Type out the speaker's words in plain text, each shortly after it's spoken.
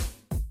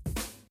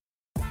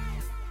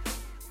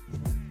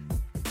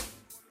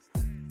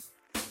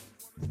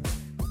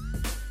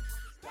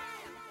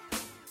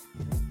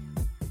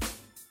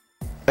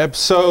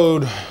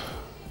Episode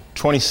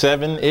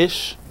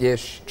 27-ish?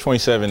 Ish.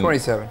 27.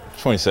 27.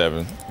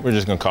 27. We're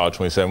just going to call it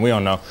 27. We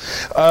don't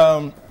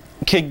know.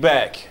 Kick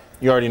back.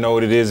 You already know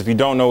what it is. If you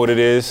don't know what it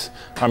is,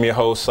 I'm your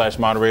host /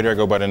 moderator. I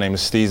go by the name of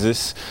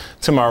Steezus.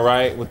 To my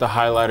right, with the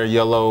highlighter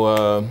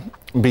yellow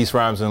Beast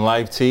Rhymes and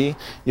Life tee.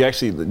 You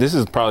actually, this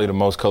is probably the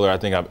most color I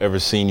think I've ever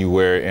seen you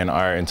wear in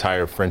our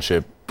entire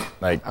friendship.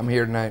 Like, I'm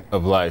here tonight.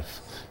 Of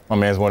life. My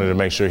man's wanted to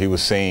make sure he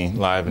was seen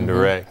live and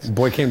direct.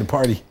 Boy came to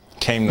party.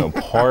 Came to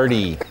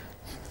party.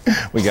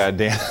 We got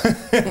Dan.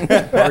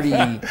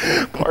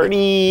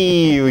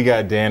 Party. We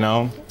got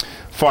Dano.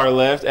 Far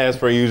left, as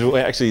per usual.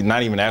 Actually,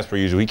 not even as per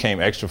usual. He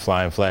came extra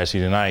fly and flashy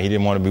tonight. He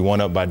didn't want to be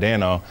one up by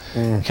Dano.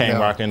 Came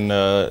rocking,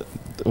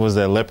 was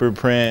that leopard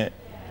print?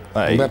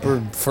 Like,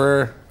 leopard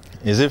fur.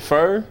 Is it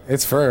fur?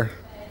 It's fur.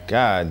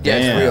 God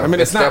damn. Yeah, it's real. I mean,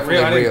 it's not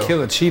real. I didn't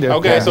kill a cheetah.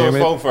 Okay, so it's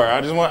faux fur.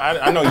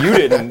 I know you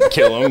didn't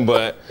kill him,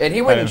 but. And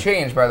he wouldn't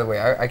change, by the way.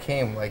 I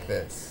came like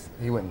this.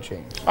 He wouldn't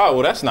change. Oh,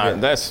 well,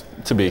 that's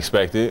to be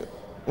expected.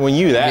 When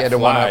you that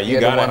fly, you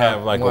gotta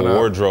have like a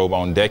wardrobe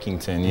on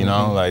Deckington, you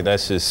know? Like,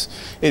 that's just,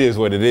 it is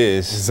what it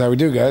is. This is how we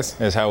do, guys.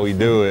 That's how we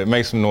do it.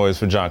 Make some noise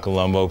for John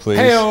Colombo, please.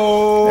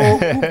 Hey-o!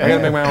 I gotta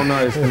make my own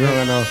noise. There we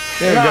go.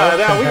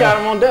 We got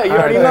him on deck. You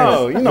already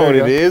know. You know what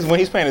it is. When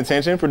he's paying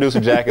attention,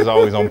 producer Jack is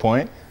always on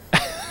point.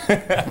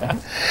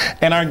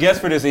 And our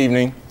guest for this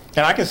evening,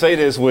 and I can say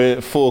this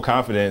with full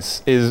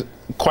confidence, is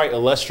quite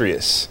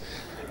illustrious.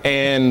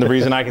 And the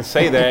reason I can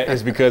say that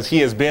is because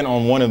he has been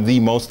on one of the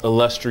most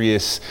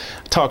illustrious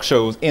talk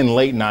shows in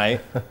late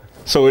night.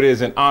 So it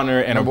is an honor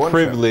and a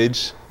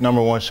privilege.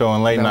 Number one show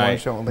in late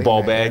night.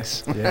 Ball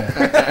bags. Yeah.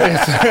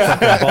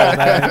 Ball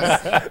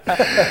bags.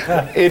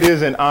 It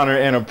is an honor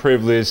and a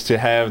privilege to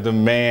have the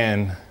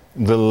man,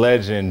 the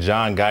legend,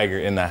 John Geiger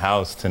in the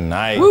house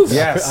tonight. Woo.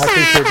 Yes. I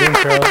appreciate the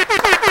intro.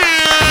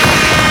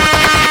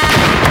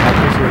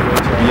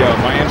 Yo,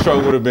 my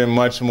intro would have been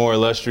much more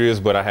illustrious,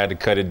 but I had to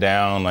cut it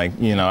down. Like,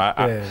 you know,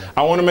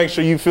 I want to make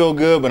sure you feel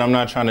good, but I'm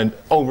not trying to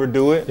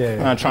overdo it.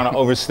 I'm not trying to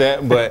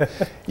overstep, but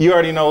you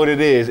already know what it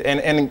is.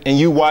 And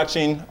you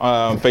watching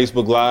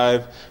Facebook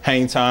Live,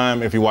 Hang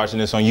Time, if you're watching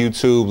this on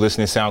YouTube,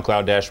 listening to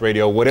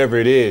SoundCloud-Radio, whatever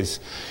it is.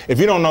 If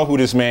you don't know who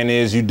this man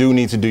is, you do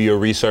need to do your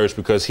research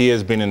because he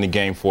has been in the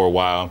game for a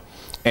while.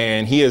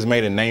 And he has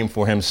made a name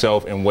for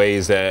himself in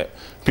ways that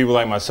people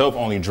like myself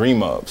only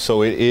dream of.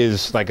 So it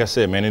is, like I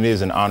said, man, it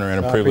is an honor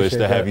and a privilege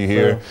to have you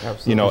here.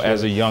 You know,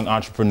 as a young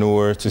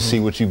entrepreneur, to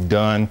see what you've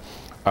done,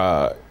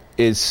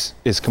 is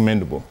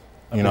commendable.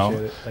 You know,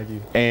 it. Thank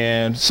you.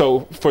 And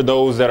so for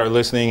those that are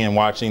listening and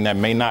watching that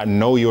may not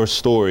know your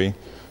story,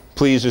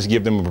 please just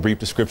give them a brief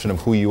description of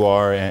who you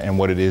are and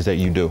what it is that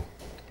you do.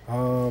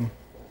 My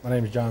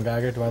name is John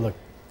Geiger. Do I look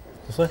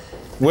this way?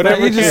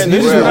 Whatever camera,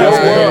 this is your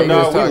world,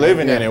 no, we're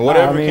living in it.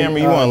 Whatever camera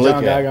you want to look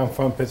John at. Geiger, I'm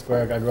from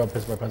Pittsburgh. I grew up in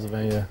Pittsburgh,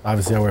 Pennsylvania.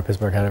 Obviously, I wear a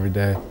Pittsburgh hat every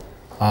day.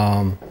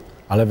 I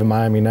live in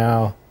Miami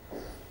now.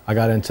 I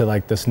got into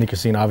like the sneaker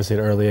scene, obviously,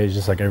 at an early age,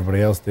 just like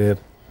everybody else did.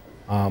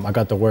 I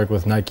got to work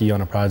with Nike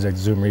on a project,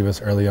 Zoom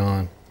Revis, early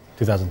on,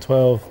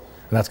 2012. And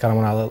that's kind of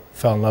when I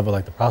fell in love with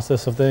like the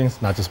process of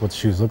things, not just what the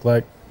shoes look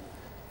like.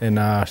 And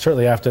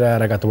shortly after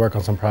that, I got to work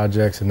on some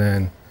projects, and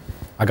then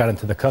I got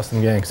into the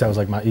custom game because that was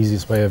like my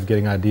easiest way of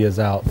getting ideas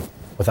out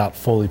without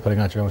fully putting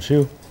out your own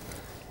shoe.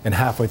 And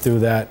halfway through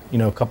that, you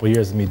know, a couple of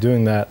years of me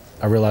doing that,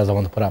 I realized I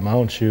wanted to put out my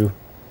own shoe.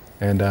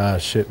 And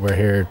we're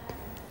here,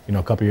 you know,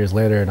 a couple of years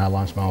later, and I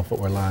launched my own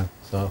footwear line.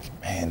 So,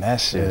 man, that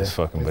shit is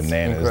fucking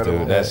bananas,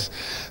 incredible. dude.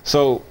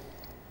 So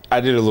I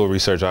did a little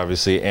research,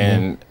 obviously,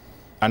 and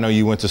I know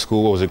you went to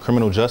school. What was it,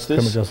 criminal justice?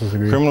 Criminal justice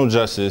degree. Criminal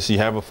justice. You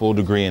have a full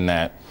degree in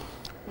that.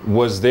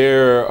 Was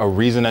there a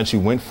reason that you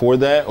went for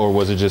that, or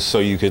was it just so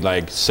you could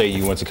like say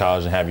you went to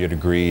college and have your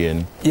degree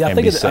and I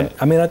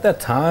think I mean, at that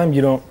time,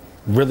 you don't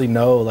really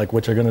know like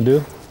what you're gonna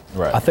do.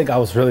 Right. I think I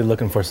was really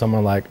looking for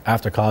someone like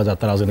after college. I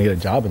thought I was gonna get a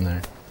job in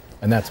there,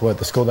 and that's what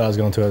the school that I was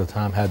going to at the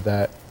time had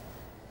that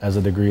as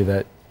a degree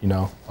that, you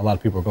know, a lot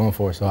of people were going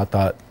for. So I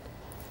thought,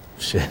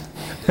 shit.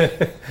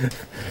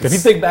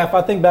 If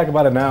I think back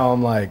about it now,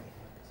 I'm like,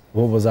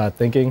 what was I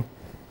thinking?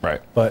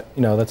 Right. But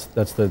you know,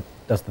 that's the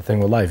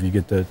thing with life. You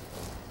get to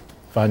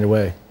find your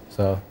way.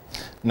 So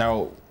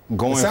now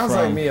It sounds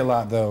like me a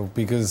lot though,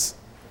 because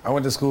I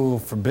went to school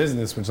for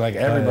business, which like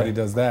everybody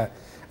does that,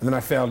 and then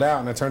I failed out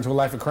and I turned to a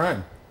life of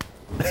crime.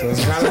 So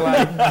it's kind of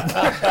like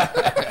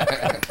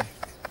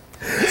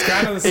it's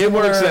kind of it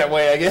works that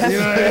way, I guess. You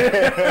know what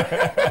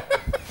I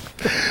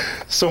mean?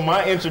 So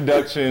my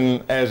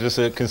introduction as just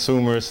a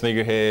consumer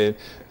sneakerhead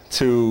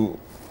to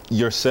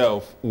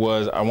yourself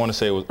was, I want to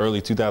say it was early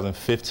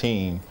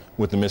 2015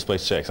 with the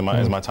Misplaced Checks. Is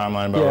my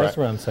timeline about right? Yeah, that's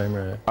around the same,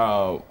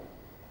 right?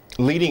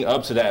 Leading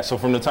up to that, so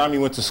from the time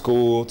you went to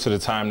school to the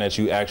time that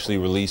you actually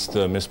released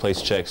the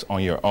Misplaced Checks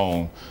on your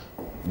own,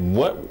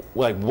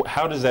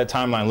 how does that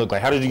timeline look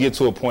like? How did you get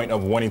to a point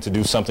of wanting to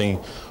do something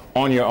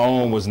on your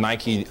own? Was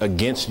Nike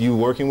against you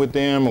working with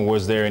them, or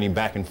was there any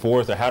back and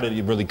forth, or how did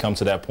it really come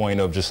to that point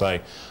of just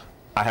like,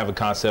 I have a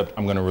concept,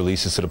 I'm going to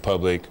release this to the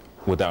public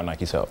without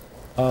Nike's help?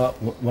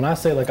 When I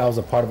say like I was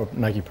a part of a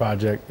Nike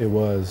project, it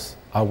was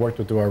I worked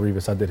with Dwar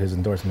Revis. I did his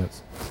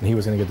endorsements, and he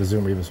was going to get the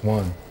Zoom Revis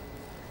 1.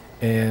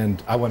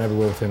 And I went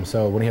everywhere with him.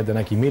 So when he had the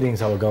Nike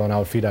meetings, I would go and I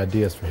would feed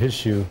ideas for his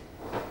shoe.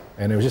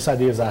 And it was just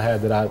ideas I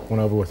had that I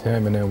went over with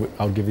him, and then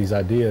I would give these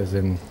ideas.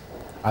 And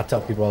I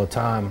tell people all the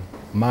time,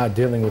 my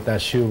dealing with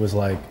that shoe was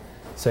like,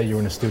 say you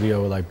were in a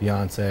studio with like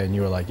Beyonce, and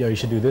you were like, yo, you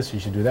should do this, you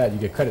should do that. You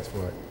get credits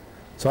for it.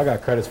 So I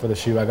got credits for the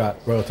shoe. I got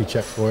royalty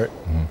checks for it.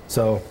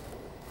 So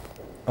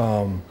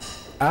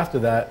after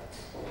that,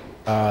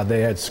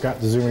 they had scrapped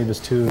the Zoom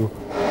Revis 2,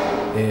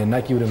 and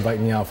Nike would invite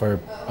me out for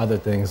other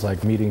things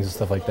like meetings and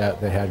stuff like that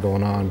they had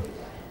going on,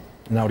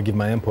 and I would give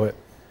my input,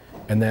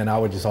 and then I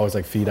would just always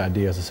like feed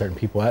ideas to certain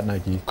people at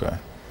Nike. Okay.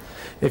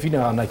 If you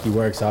know how Nike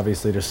works,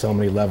 obviously there's so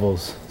many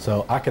levels.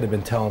 So I could have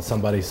been telling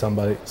somebody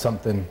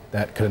something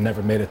that could have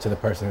never made it to the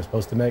person they're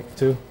supposed to make it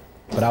to,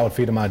 but I would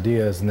feed them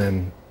ideas, and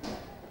then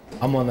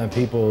I'm one of them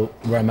people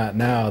where I'm at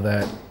now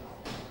that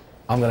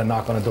I'm gonna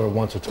knock on the door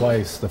once or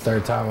twice. The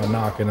third time I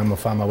knock, and I'm gonna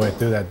find my way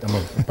through that. I'm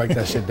gonna break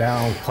that shit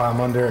down, climb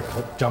under it,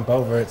 jump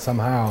over it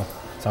somehow.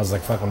 So I was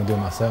like, fuck, I'm gonna do it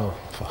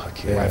myself.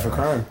 Fuck yeah. Life of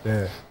crime.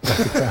 Yeah, that's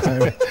the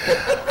crime.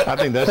 I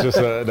think that's just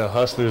the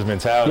hustler's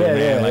mentality,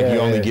 man. Like you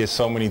only get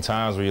so many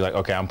times where you're like,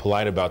 okay, I'm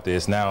polite about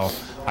this. Now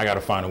I got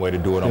to find a way to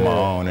do it on my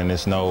own, and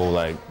it's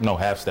no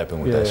half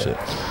stepping with that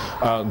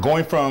shit.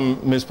 Going from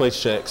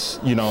Misplaced Checks,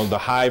 you know, the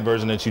high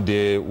version that you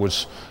did,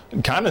 which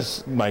kind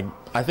of like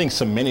I think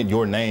cemented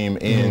your name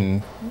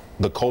in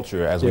the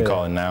culture as we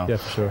call it now. Yeah,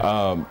 for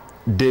sure.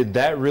 Did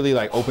that really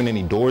like open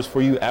any doors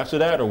for you after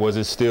that, or was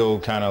it still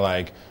kind of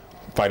like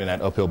fighting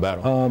that uphill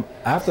battle?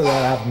 After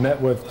that, I've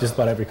met with just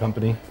about every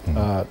company,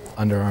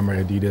 Under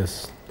Armour,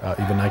 Adidas,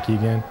 even Nike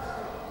again.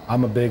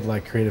 I'm a big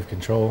like creative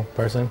control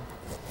person.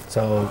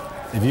 So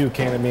if you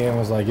came to me and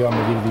was like, yo, I'm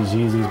gonna give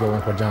you these Yeezys, but we're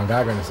gonna put John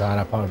Geiger inside,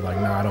 I'd probably be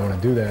like, no, I don't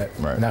wanna do that.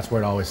 Right. And that's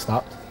where it always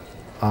stopped.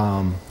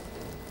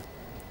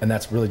 And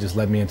that's really just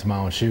led me into my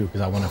own shoe because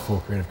I wanted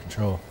full creative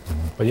control.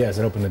 But yes,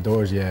 it opened the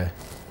doors,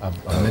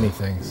 of many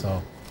things,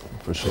 so.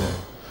 For sure.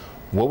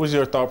 What was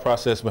your thought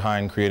process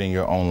behind creating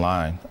your own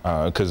line?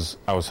 Because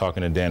I was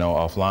talking to Dano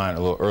offline a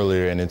little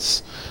earlier, and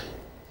it's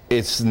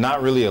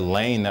not really a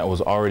lane that was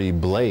already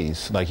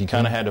blazed. Like you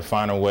kind of had to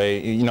find a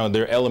way. You know,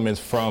 there are elements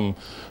from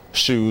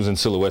shoes and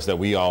silhouettes that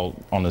we all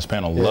on this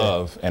panel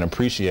love and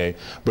appreciate,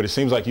 but it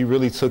seems like you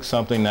really took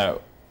something that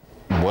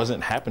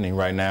wasn't happening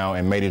right now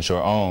and made it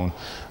your own.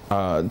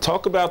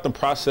 Talk about the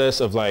process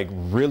of like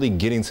really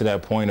getting to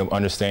that point of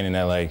understanding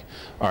that like,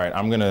 all right,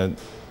 I'm gonna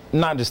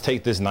not just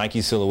take this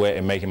Nike silhouette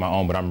and make it my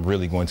own, but I'm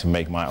really going to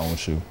make my own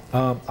shoe.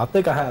 I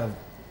think I have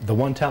the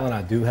one talent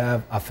I do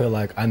have. I feel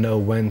like I know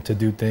when to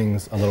do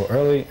things a little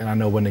early, and I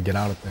know when to get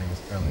out of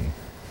things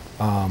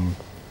early.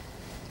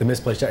 The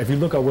Misplaced Check, if you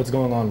look at what's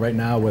going on right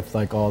now with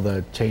like all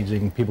the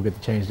changing, people get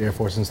to change the Air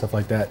Force and stuff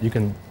like that, you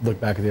can look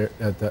back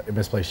at the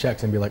Misplaced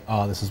Checks and be like,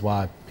 oh, this is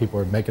why people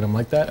are making them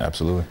like that.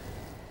 Absolutely.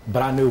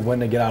 But I knew when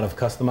to get out of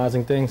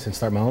customizing things and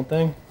start my own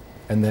thing.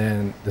 And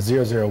then the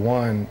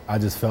 001, I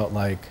just felt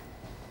like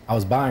I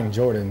was buying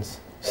Jordans,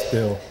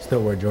 still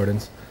wear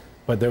Jordans,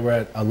 but they were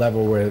at a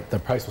level where the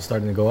price was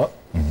starting to go up.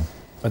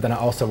 But then I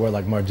also wear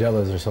like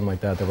Margielas or something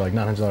like that. They were like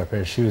 $900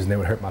 pair of shoes, and they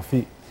would hurt my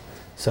feet.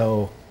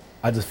 So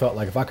I just felt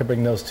like if I could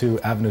bring those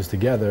two avenues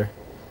together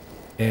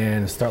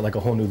and start like a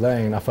whole new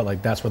lane, I felt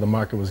like that's where the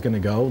market was gonna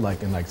go,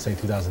 like in like say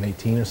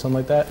 2018 or something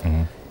like that.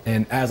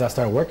 And as I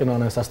started working on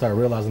this, I started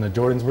realizing that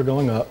Jordans were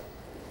going up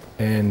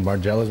and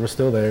Margielas were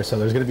still there. So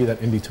there's gonna be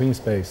that in-between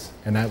space.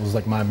 And that was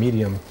like my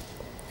medium,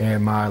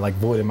 and my like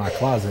void in my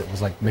closet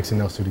was like mixing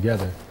those two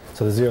together.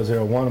 So the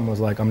 001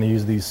 was like, I'm gonna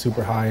use these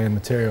super high-end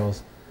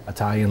materials,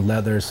 Italian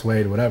leather,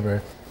 suede,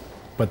 whatever,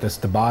 but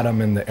the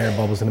bottom and the air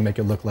bubble is gonna make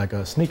it look like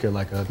a sneaker,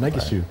 like a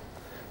Nike shoe.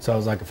 So I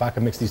was like, if I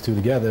could mix these two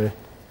together,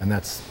 and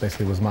that's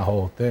basically was my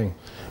whole thing.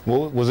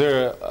 Well, was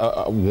there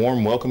a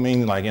warm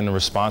welcoming like in the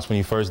response when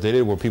you first did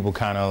it? Were people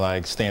kind of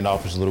like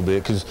standoffish a little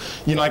bit? Because,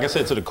 you know, like I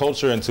said, to the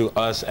culture and to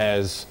us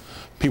as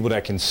people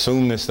that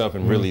consume this stuff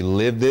and really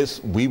live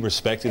this, we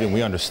respected it and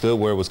we understood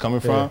where it was coming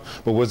from.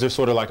 But was there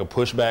sort of like a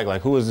pushback?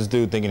 Like, who is this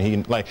dude thinking he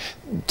can, like,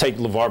 take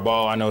LeVar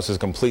Ball? I know it's a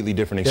completely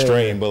different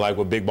extreme, but like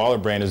what Big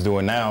Baller Brand is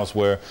doing now is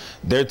where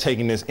they're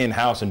taking this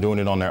in-house and doing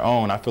it on their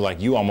own. I feel like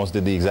you almost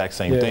did the exact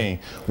same thing.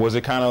 Was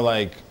it kind of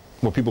like,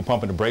 were people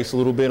pumping the brakes a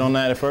little bit on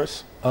that at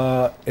first?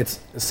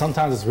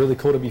 Sometimes it's really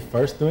cool to be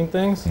first doing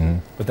things,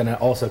 but then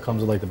it also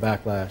comes with like the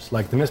backlash.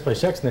 Like the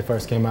Misplaced Checks when they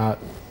first came out,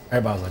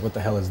 everybody was like, what the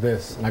hell is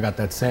this? And I got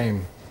that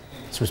same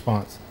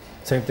response.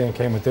 Same thing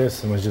came with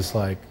this and was just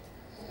like,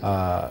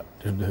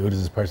 who does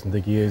this person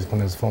think he is,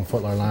 putting his phone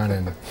footler line,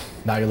 and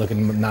now you're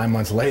looking 9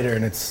 months later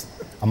and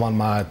I'm on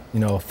my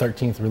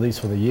 13th release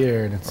for the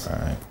year, and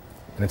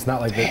it's not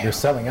like they're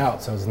selling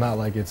out, so it's not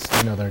like it's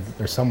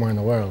they're somewhere in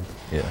the world.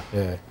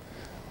 Yeah.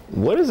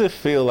 What does it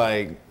feel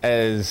like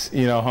as,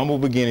 humble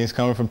beginnings,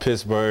 coming from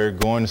Pittsburgh,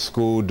 going to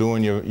school,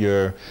 doing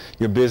your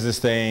business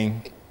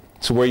thing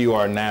to where you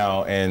are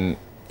now? And,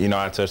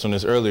 I touched on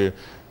this earlier,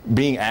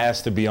 being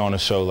asked to be on a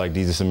show like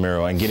Jesus and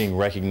Miro and getting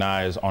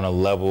recognized on a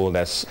level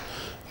that's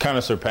kind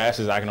of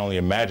surpasses, I can only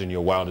imagine,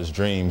 your wildest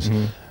dreams.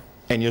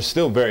 and you're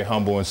still very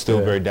humble and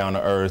still very down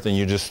to earth, and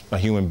you're just a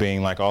human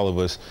being like all of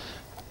us.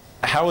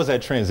 How has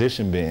that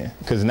transition been?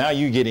 Because now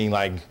you're getting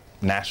like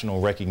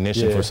national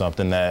recognition for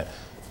something that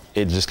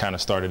it just kind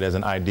of started as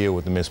an idea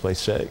with the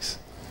Misplaced Checks.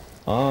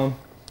 I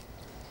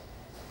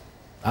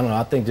don't know.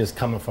 I think just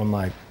coming from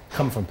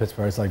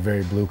Pittsburgh, it's like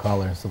very blue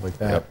collar and stuff like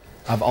that. Yep.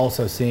 I've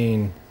also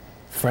seen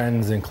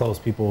friends and close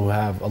people who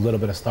have a little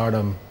bit of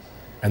stardom,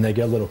 and they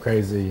get a little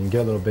crazy and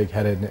get a little big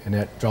headed, and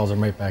that draws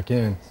them right back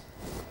in.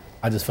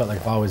 I just felt like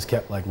if I always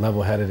kept like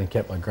level headed and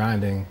kept like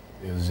grinding,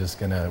 it was just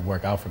gonna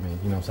work out for me.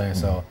 You know what I'm saying?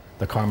 So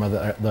the karma,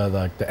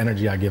 the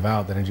energy I give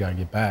out, the energy I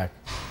get back.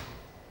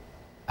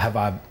 Have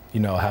I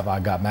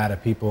got mad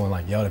at people and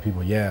like yelled at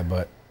people? Yeah,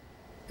 but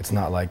it's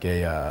not like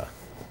you know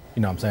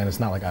what I'm saying? It's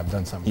not like I've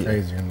done something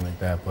crazy or anything like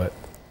that, but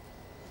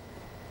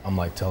I'm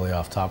like totally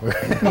off topic.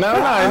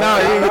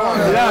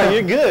 No,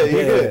 you're good.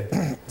 You're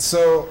good.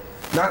 So,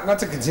 not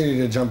to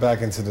continue to jump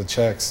back into the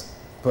checks,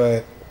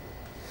 but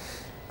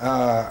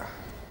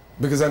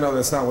because I know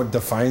that's not what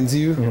defines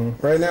you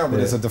right now, but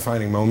it's a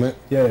defining moment.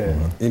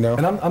 Yeah. You know?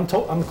 And I'm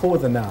cool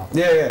with it now.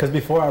 Yeah. Because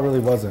before I really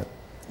wasn't.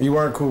 You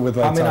weren't cool with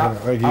like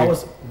I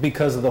was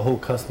because of the whole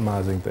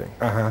customizing thing.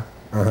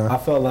 I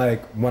felt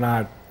like when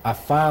I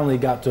finally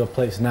got to a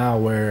place now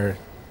where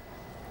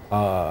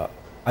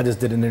I just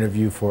did an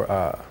interview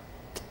for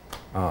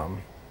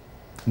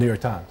New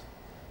York Times.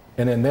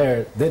 And in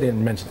there, they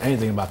didn't mention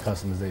anything about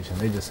customization.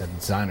 They just said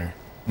designer.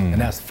 And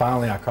that's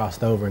finally I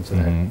crossed over into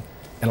that.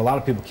 And a lot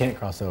of people can't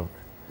cross over.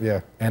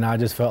 Yeah. And I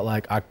just felt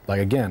like I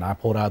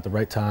pulled out at the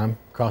right time,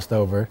 crossed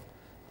over.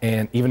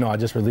 And even though I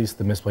just released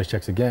the Misplaced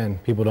Checks again,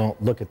 people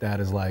don't look at that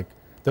as like,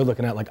 they're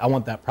looking at like, I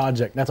want that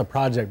project. That's a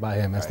project by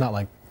him. It's not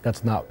like,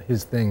 that's not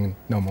his thing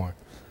no more.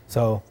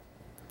 So.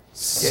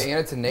 Yeah, and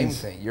it's a name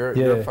thing. You're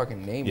a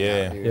fucking name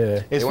now, dude.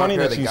 Yeah. It's funny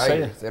that you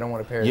say Geigers. They don't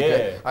want a pair of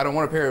Geigers. I don't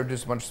want a pair of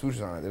just a bunch of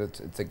swooshes on it.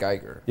 It's a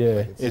Geiger. Yeah.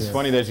 Like It's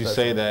funny that you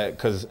say that,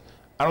 because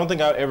I don't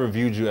think I ever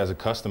viewed you as a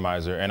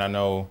customizer, and I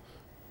know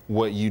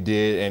what you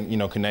did, and you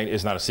know,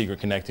 it's not a secret,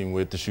 connecting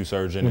with the shoe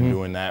surgeon and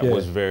doing that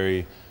was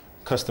very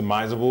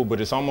customizable, but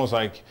it's almost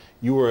like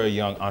you were a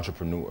young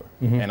entrepreneur,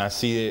 and I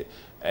see it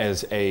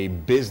as a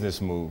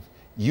business move.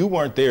 You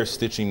weren't there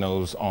stitching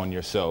those on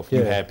yourself.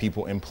 You had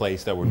people in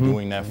place that were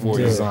doing that for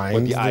you,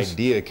 but the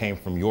idea came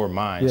from your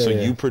mind. So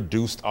you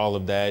produced all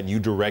of that, you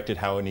directed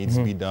how it needs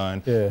to be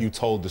done, you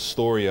told the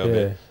story of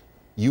it.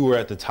 You were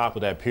at the top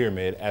of that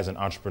pyramid as an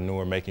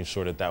entrepreneur, making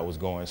sure that that was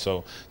going.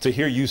 So to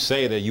hear you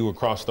say that you were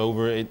crossed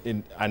over,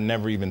 I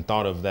never even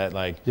thought of that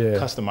like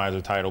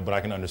customizer title, but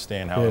I can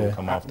understand how it would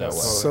come off that way.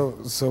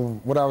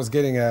 So what I was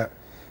getting at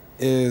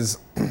is,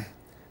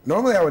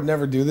 normally I would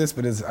never do this,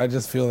 but I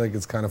just feel like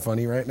it's kind of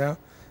funny right now.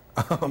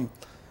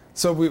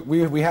 So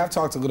we have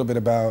talked a little bit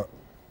about,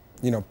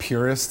 you know,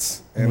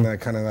 purists and that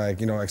kind of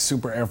like, you know, like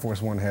super Air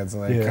Force One heads,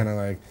 like kind of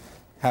like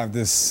have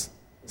this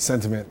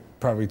sentiment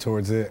probably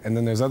towards it, and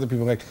then there's other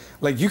people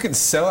like you can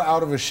sell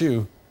out of a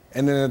shoe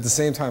and then at the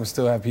same time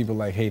still have people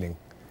like hating.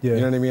 You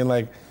know what I mean?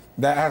 Like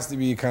that has to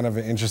be kind of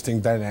an interesting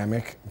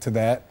dynamic to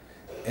that.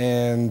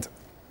 And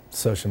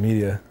social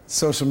media.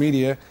 So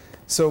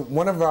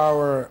one of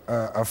our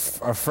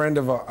a friend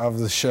of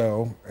the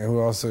show, and who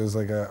also is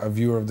like a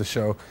viewer of the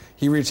show,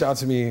 he reached out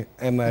to me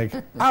and like,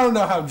 I don't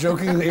know how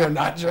jokingly or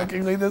not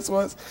jokingly this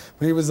was,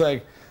 but he was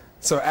like,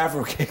 so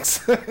Afro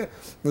Cakes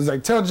was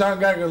like, tell John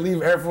Geiger to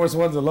leave Air Force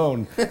Ones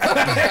alone. I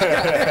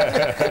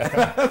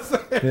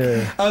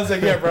was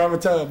like, yeah, bro, I'm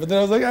gonna tell him. But then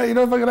I was like, oh, you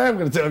know, fucking I am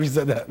gonna tell him you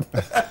said that.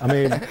 I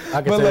mean,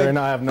 I can say right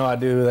now I have no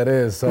idea who that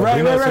is. So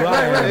right, but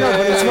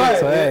it's right.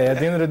 So hey, at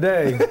the end of the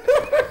day,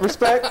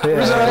 respect. You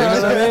know what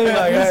I mean?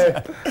 Like,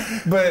 hey.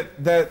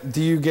 But that,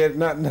 do you get,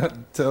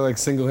 not to like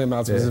single him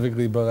out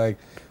specifically, but like,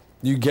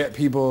 you get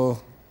people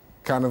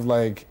kind of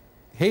like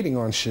hating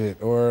on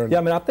shit, or I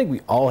mean, I think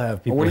we all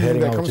have people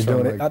hating on what you're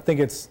doing. Like, I think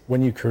it's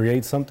when you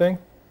create something.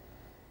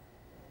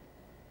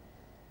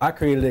 I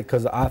created it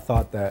because I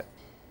thought that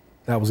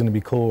was going to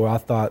be cool, or I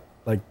thought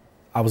like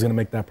I was going to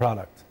make that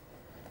product.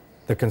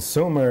 The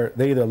consumer,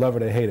 they either love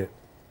it or they hate it.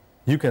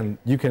 You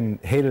can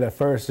hate it at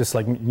first, just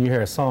like you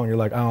hear a song, you're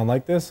like, I don't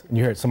like this, and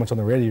you hear it so much on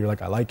the radio, you're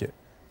like, I like it.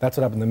 That's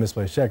what happened to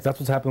Misplaced Checks. That's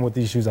what's happened with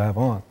these shoes I have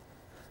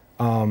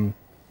on.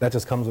 That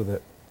just comes with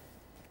it.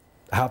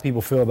 How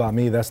people feel about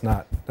me, that's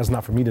not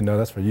for me to know,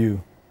 that's for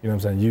you. You know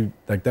what I'm saying? You,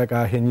 like that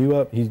guy hitting you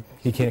up, he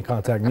can't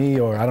contact me,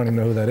 or I don't even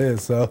know who that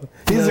is. So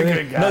he's a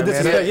good guy. No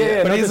disrespect.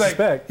 Yeah, but no he's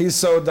disrespect. Like, he's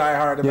so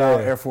diehard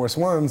about Air Force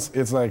Ones.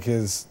 It's like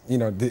his, you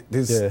know,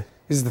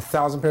 he's the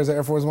 1,000 pairs of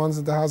Air Force Ones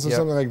at the house or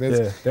something like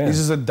that. He's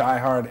just a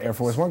diehard Air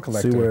Force One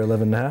collector. So you wear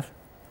 11 and a half?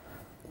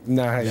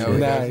 Nah,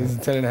 he's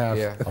 10 and a half.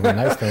 Yeah. I mean,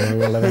 nice though. We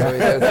wear 11 and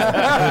a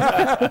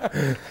half.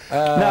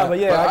 No, but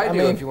yeah, I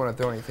mean, if you want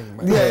to throw anything.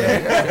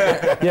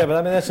 Yeah, but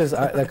I mean, that's just,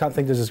 I kind of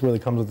think that just really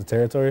comes with the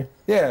territory.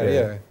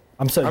 Yeah.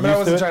 I'm so used to it. I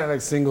wasn't trying to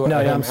like single him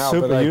out. I'm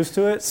super like, used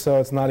to it, so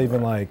it's not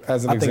even like,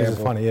 as an I example. think it's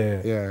just funny,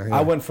 Yeah.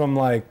 I went from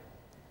like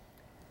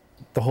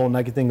the whole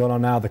Nike thing going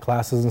on now, the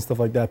classes and stuff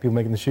like that, people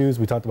making the shoes.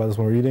 We talked about this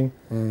when we were eating.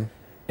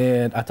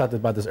 And I talked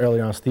about this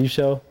earlier on Steve's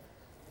show.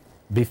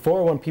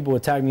 before when people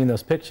would tag me in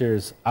those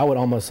pictures, I would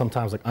almost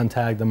sometimes like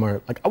untag them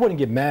or like I wouldn't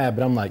get mad,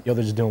 but I'm like, yo,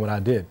 they're just doing what I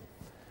did.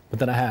 But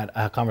then I had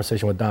a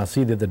conversation with Don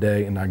C the other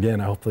day, and again,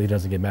 hopefully he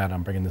doesn't get mad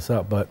I'm bringing this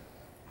up, but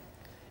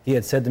he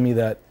had said to me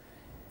that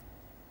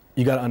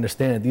you got to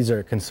understand that these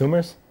are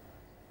consumers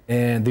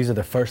and these are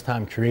the first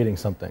time creating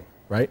something,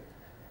 right?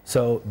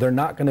 So they're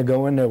not going to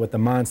go in there with the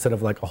mindset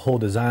of like a whole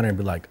designer and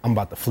be like, I'm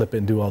about to flip it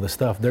and do all this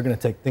stuff. They're going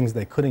to take things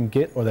they couldn't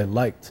get or they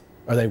liked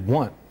or they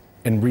want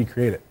and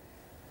recreate it.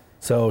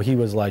 So he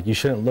was like, you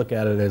shouldn't look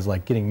at it as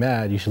like getting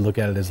mad. You should look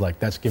at it as like,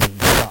 that's giving you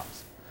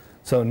props.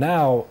 So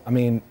now, I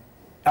mean,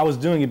 I was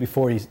doing it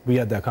before we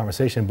had that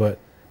conversation, but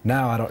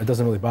now it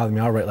doesn't really bother me.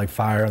 I'll write like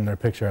fire on their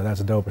picture, or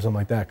that's dope or something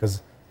like that.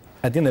 Because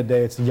at the end of the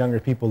day, it's the younger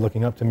people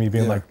looking up to me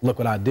being like, look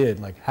what I did,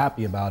 like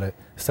happy about it.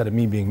 Instead of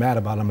me being mad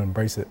about it, I'm gonna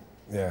embrace it.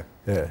 Yeah.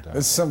 Yeah.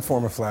 It's some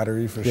form of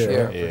flattery for Yeah,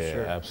 sure. for Yeah,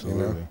 sure.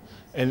 absolutely. You know?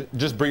 And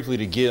just briefly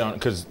to get on,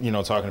 because,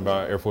 talking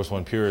about Air Force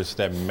One purists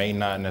that may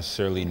not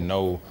necessarily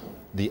know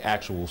the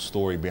actual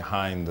story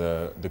behind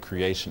the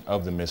creation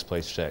of the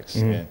Misplaced Checks.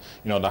 And,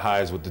 the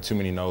highs with the too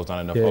many no's,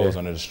 not enough O's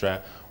under the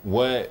strap.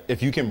 What,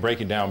 if you can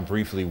break it down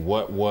briefly,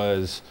 what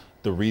was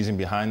the reason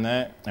behind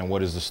that? And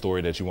what is the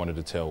story that you wanted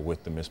to tell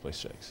with the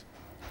Misplaced Checks?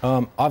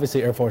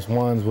 Obviously, Air Force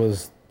Ones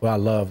was what I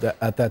loved.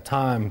 At that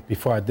time,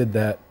 before I did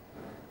that,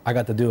 I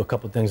got to do a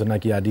couple things with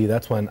Nike ID.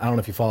 That's when, I don't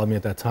know if you followed me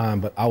at that time,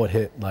 but I would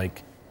hit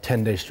like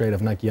 10 days straight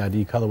of Nike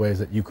ID colorways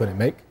that you couldn't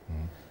make.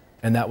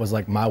 And that was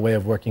like my way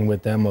of working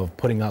with them, of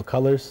putting out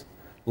colors,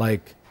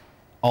 like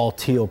all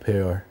teal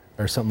pair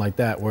or something like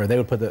that, where they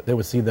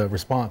would see the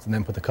response and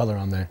then put the color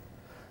on there.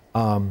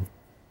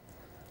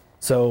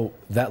 So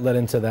that led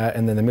into that.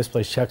 And then the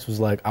Misplaced Checks was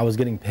like, I was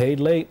getting paid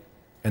late,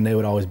 and they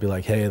would always be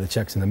like, hey, the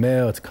check's in the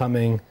mail, it's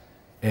coming.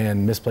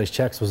 And Misplaced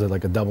Checks was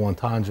like a double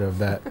entendre of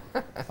that.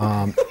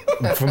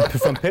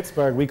 From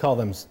Pittsburgh, we call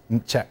them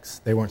checks.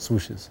 They weren't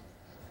swooshes.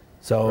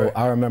 So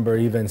I remember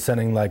even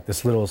sending like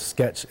this little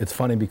sketch. It's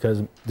funny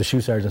because the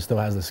shoe surgeon still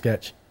has the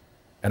sketch.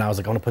 And I was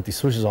like, I want to put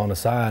these swooshes on the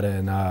side.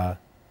 And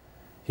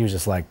he was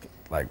just like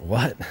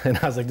what? And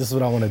I was like, this is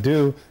what I want to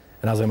do.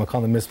 And I was like, I'm going to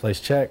call them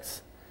Misplaced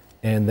Checks.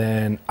 And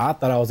then I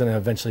thought I was going to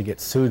eventually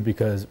get sued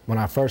because when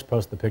I first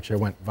posted the picture, it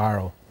went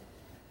viral.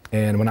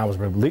 And when I was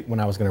going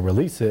to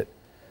release it,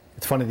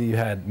 it's funny that you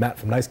had Matt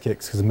from Nice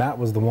Kicks, because Matt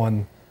was the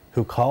one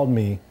who called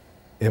me.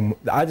 And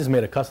I just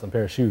made a custom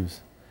pair of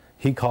shoes.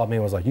 He called me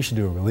and was like, you should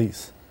do a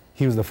release.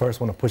 He was the first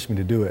one to push me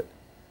to do it.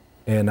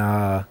 And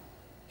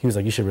he was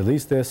like, you should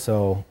release this.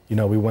 So, we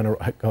went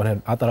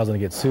ahead. I thought I was going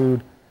to get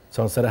sued.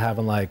 So instead of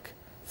having like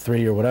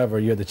 3 or whatever,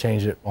 you had to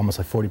change it almost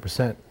like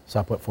 40%. So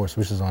I put 4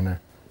 swooshes on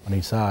there on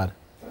each side.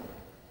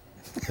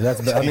 And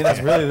that's really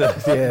the,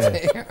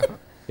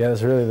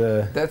 that's really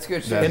the. That's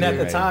good shit. And at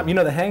the time,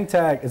 the hang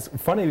tag, it's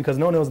funny because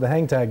no one knows what the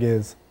hang tag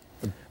is.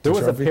 There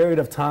was a period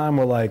of time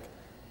where like,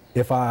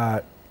 if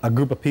a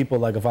group of people,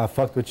 like if I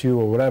fucked with you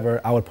or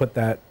whatever, I would put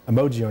that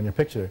emoji on your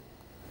picture.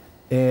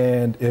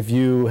 And if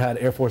you had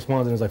Air Force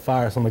Ones and it was like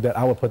fire or something like that,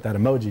 I would put that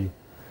emoji.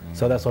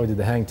 So that's why we did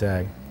the hang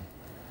tag.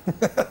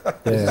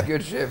 This is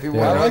good shit. People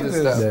want to know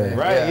this stuff. Man.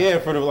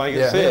 Right, for the, like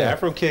I said,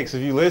 Afro Kicks,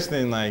 if you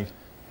listening, like,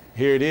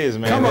 here it is,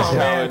 man. Come on,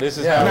 man. This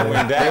is how it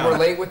went down. They were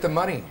late with the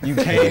money. You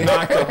can't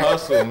knock the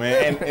hustle,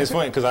 man. And it's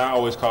funny because I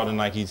always call the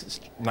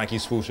Nike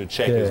swoosh a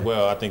check as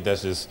well. I think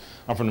that's just,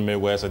 I'm from the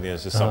Midwest. I think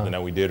that's just something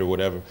that we did or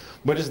whatever.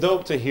 But it's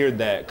dope to hear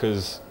that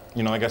because,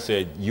 like I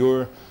said,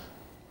 you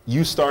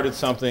started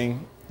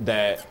something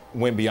that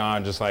went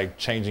beyond just like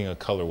changing a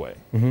colorway.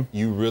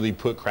 You really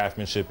put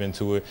craftsmanship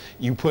into it.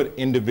 You put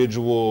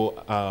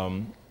individual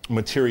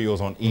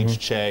materials on each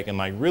check and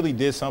like really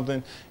did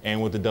something.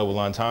 And with the double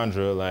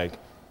entendre, like,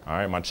 all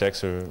right, my check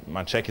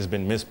has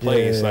been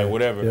misplaced, like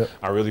whatever. Yep.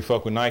 I really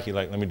fuck with Nike.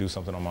 Like, let me do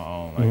something on my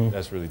own. Like,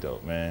 that's really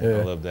dope, man.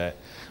 I love that.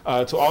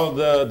 To all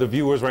of the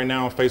viewers right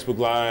now on Facebook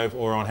Live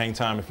or on Hang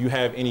Time, if you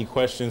have any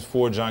questions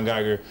for John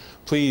Geiger,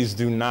 please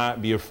do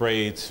not be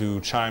afraid to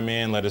chime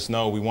in. Let us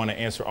know. We want to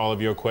answer all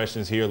of your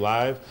questions here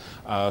live.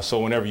 So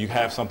whenever you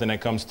have something that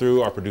comes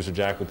through, our producer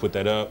Jack will put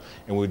that up,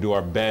 and we'll do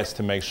our best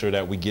to make sure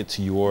that we get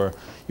to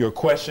your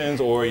questions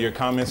or your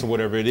comments or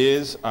whatever it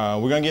is. We're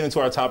going to get into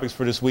our topics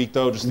for this week,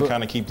 though, just to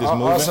kind of keep this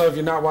moving. Also, if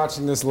you're not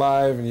watching this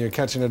live and you're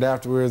catching it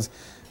afterwards,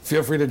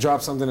 feel free to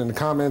drop something in the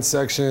comments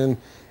section,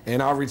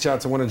 and I'll reach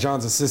out to one of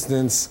John's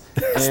assistants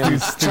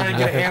and try and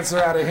get an answer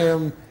out of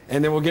him,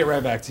 and then we'll get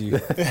right back to you.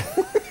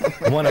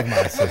 One of my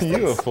assistants.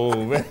 You a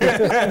fool, man.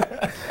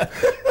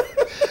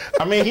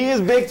 I mean, he is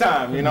big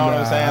time, you know what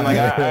I'm saying? Like,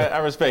 I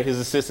respect his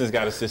assistants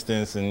got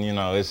assistants, and,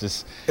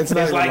 it's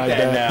like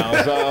that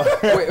now.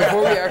 So. Wait,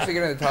 before we actually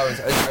get into the topics,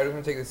 I just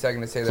want to take a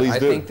second to say that Please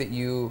do. think that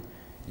you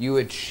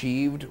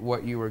achieved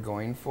what you were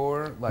going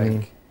for,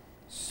 like,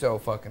 so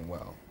fucking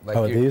well.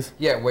 Like these?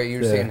 Yeah, where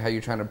you're saying how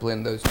you're trying to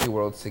blend those two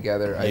worlds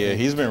together.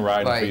 He's been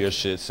riding for your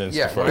shit since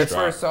the first when I drop.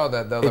 first saw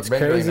that, though, it's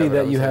crazy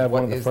that you have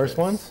one of the first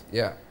ones.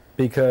 Yeah.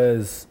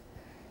 Because,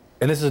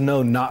 and this is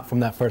not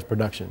from that first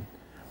production,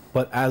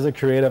 but as a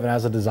creative and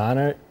as a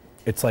designer,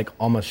 it's like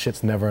almost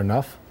shit's never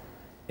enough.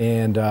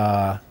 And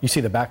you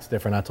see the back's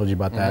different. I told you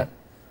about that.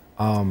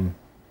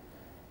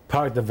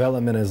 product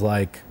development is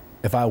like,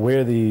 if I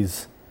wear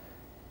these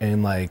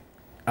and like,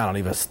 I don't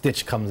even, a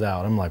stitch comes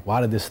out. I'm like, why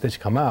did this stitch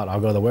come out?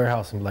 I'll go to the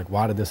warehouse and be like,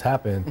 why did this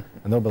happen?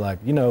 And they'll be like,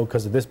 you know,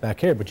 because of this back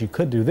here, but you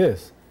could do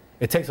this.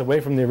 It takes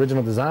away from the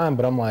original design,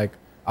 but I'm like,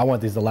 I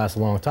want these to last a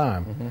long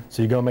time.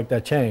 So you go make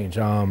that change.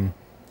 I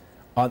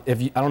don't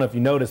know if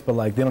you noticed, but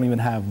like they don't even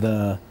have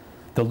the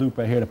loop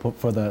right here to put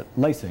for the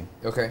lacing.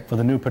 Okay. For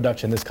the new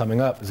production that's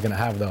coming up is gonna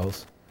have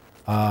those.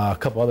 A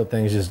couple other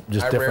things, just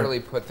different. I rarely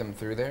put them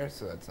through there,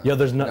 so that's not. Yeah,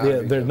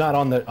 they're not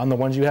on the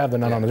ones you have. They're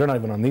not on. They're not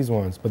even on these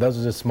ones. But those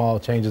are just small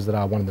changes that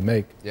I wanted to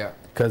make. Yeah.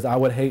 Because I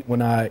would hate when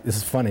this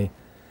is funny.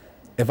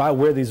 If I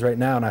wear these right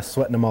now and I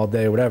sweat in them all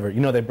day, or whatever,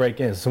 you know, they break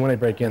in. So when they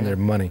break in, they're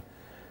money.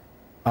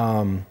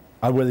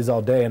 I wear these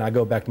all day, and I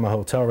go back to my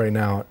hotel right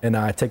now, and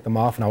I take them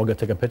off, and I will go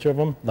take a picture of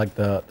them. Like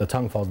the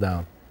tongue falls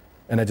down,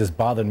 and it just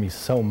bothered me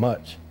so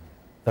much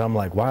that I'm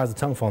like, why is the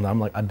tongue falling down? I'm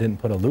like, I didn't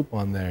put a loop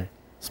on there.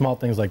 Small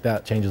things like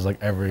that changes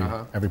like every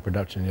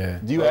production. Yeah.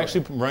 Do you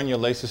actually run your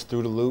laces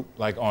through the loop,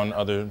 like on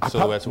other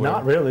silhouettes?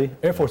 Not really.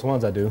 Air Force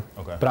Ones I do.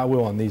 Okay. But I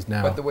will on these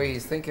now. But the way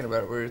he's thinking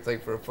about it, where it's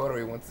like for a photo,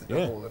 he wants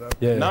to hold it up.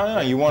 Yeah.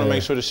 No, you want to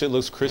make sure the shit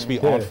looks crispy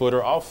on foot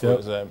or off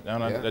foot.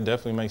 That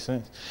definitely makes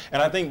sense.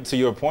 And I think to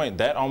your point,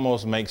 that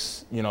almost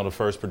makes, you know, the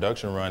first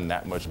production run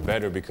that much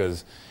better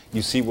because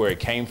you see where it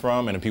came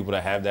from, and the people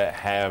that have that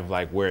have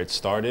like where it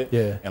started.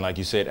 Yeah. And like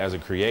you said, as a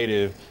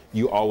creative,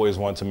 you always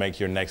want to make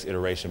your next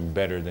iteration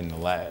better than the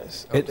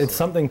last. It's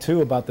something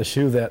too about the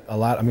shoe that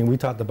we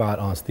talked about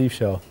on Steve's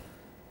show,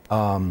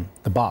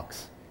 the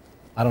box.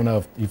 I don't know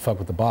if you fuck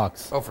with the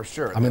box. Oh, for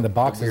sure. I mean, the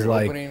box is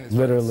like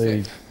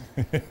literally,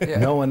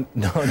 no one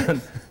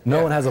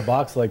has a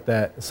box like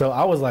that. So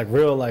I was like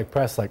real like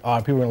pressed, like, oh,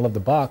 people are gonna love the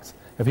box,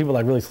 and people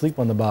like really sleep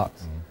on the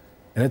box.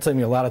 And it took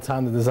me a lot of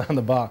time to design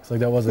the box.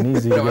 Like that wasn't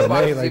easy. No, my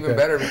box is even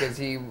better because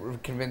he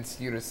convinced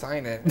you to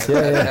sign it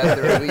at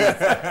the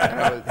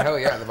release. Hell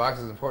yeah, the box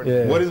is important.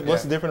 Yeah.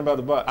 What's different about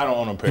the box? I don't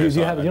own a pair. You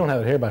don't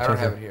have it here by chance.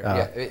 I don't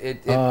have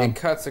it here. It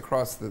cuts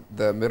across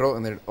the middle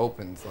and then it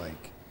opens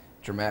like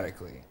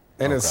dramatically.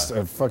 And it's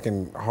a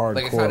fucking hardcore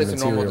like it's not just a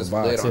normal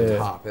box. lid on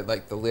top. It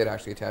like the lid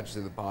actually attaches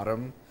to the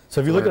bottom. So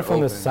if you look at it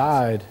from the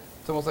side,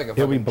 it's almost like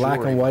it'll be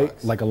black and white,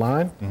 box. like a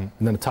line, and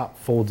then the top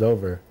folds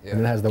over,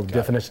 and it has the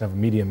definition of a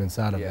medium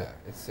inside of it. Yeah,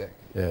 it's sick.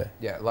 Yeah.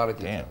 Yeah, a lot of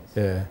details.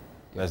 Yeah.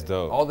 That's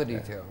dope. All the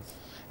details.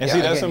 And see,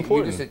 that's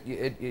important.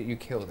 You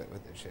killed it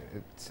with this shit.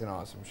 It's an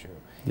awesome shoe.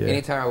 Yeah.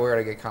 Anytime I wear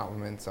it, I get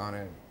compliments on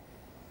it.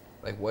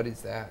 Like, what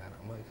is that? And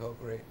I'm like, oh,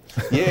 great.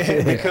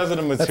 Yeah, because of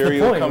the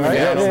material coming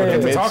down over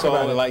the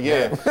midsole. Like,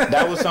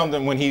 that was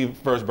something when he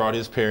first brought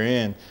his pair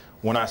in.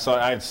 When I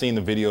had seen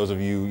the videos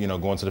of you,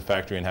 going to the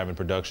factory and having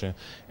production,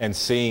 and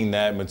seeing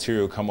that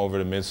material come over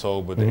the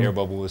midsole, but the air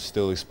bubble was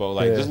still exposed.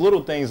 Like, just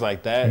little things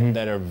like that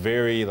that are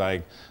very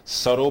like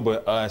subtle,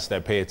 but us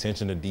that pay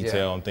attention to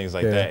detail and things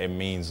like that, it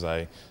means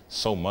like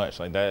so much.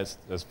 Like that's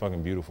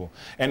fucking beautiful.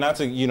 And not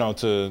to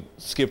to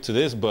skip to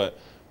this, but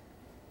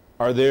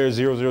are there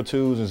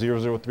 002s and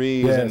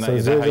 003s? Yeah, and so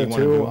is that how you want to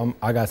do it?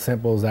 I got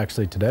samples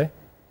actually today.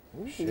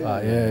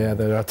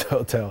 They're at the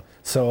hotel.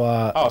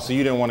 So so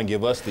you didn't want to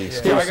give us the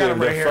exclusive? I got them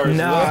right here.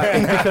 Nah,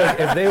 because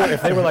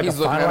if they were like a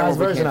finalized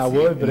version, I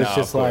would. But it's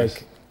just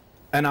like,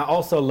 and I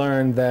also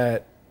learned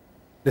that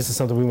this is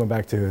something we went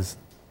back to is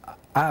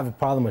I have a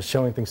problem with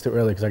showing things too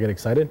early because I get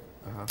excited.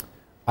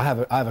 I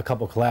have a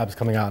couple collabs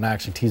coming out, and I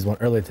actually teased one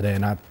earlier today.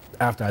 And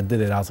after I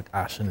did it, I was like,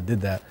 I shouldn't have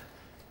did that.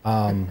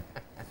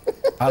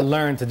 I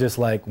learned to just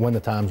like when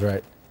the time's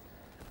right,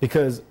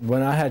 because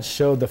when I had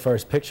showed the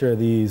first picture of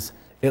these,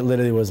 it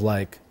literally was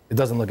like, it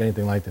doesn't look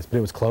anything like this, but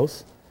it was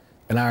close.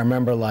 And I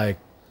remember like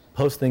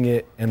posting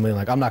it and being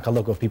like, I'm not gonna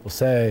look what people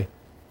say.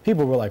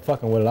 People were like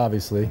fucking with it,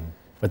 obviously.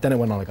 But then it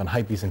went on like on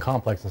Hypebeast and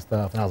Complex and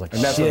stuff. And I was like,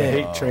 and that's when the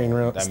hate train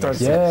starts.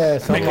 So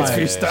making a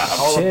few stops.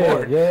 All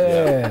aboard.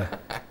 Yeah.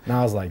 And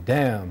I was like,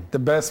 damn. The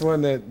best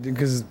one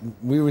because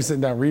we were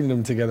sitting down reading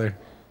them together.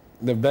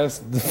 The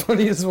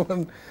funniest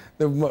one,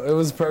 it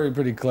was probably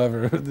pretty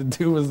clever. The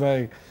dude was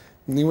like,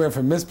 he went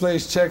from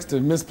misplaced checks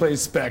to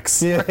misplaced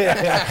specs. Yeah.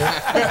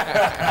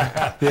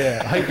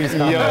 Hypebeast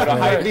comments. The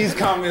Hypebeast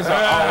comments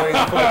are always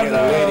fucking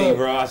litty,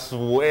 bro. I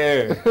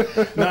swear.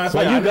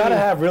 You gotta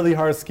have really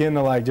hard skin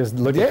to like just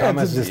look at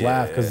comments and just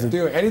laugh. Because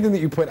dude, anything that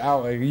you put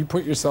out, like you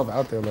put yourself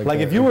out there like that.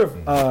 If you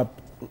were,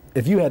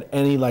 if you had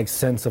any like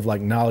sense of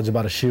like knowledge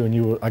about a shoe, and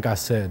you were, like I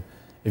said,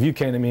 if you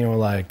came to me and were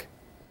like,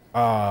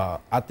 I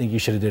think you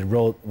should have did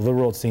the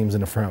rolled seams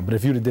in the front, but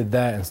if you'd have did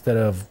that instead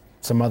of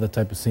some other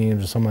type of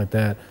seams or something like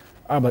that,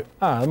 I'm like,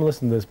 let me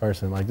listen to this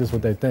person. Like, this is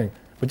what they think.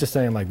 But just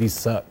saying, like, these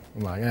suck.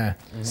 I'm like, I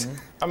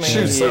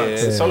mean,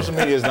 social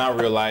media is not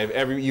real life.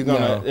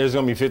 There's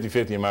going to be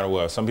 50-50 no matter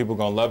what. Some people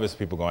going to love it, some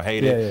people going to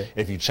hate it.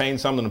 If you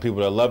change something, the people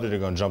that loved it are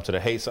going to jump to the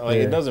hate side. Like,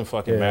 it doesn't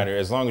fucking matter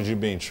as long as you're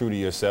being true to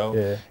yourself.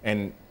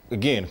 And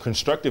again,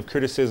 constructive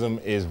criticism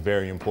is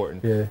very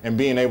important. And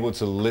being able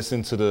to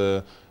listen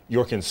to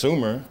your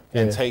consumer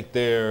and take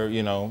their,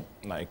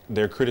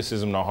 their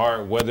criticism to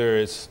heart, whether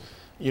it's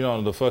you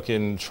know, the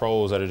fucking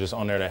trolls that are just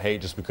on there that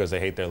hate just because they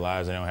hate their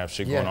lives and they don't have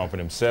shit going on for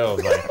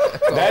themselves. Like,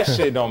 that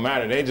shit don't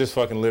matter. They just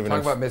fucking living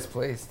Talk about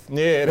misplaced.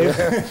 Yeah,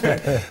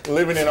 they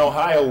living in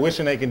Ohio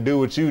wishing they can do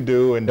what you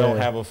do and don't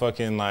have a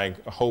fucking,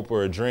 like, hope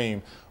or a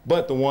dream.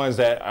 But the ones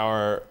that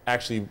are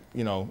actually,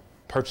 you know,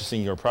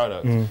 purchasing your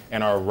product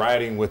and are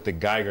riding with the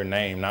Geiger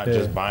name, not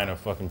just buying a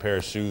fucking pair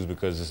of shoes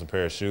because it's a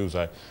pair of shoes.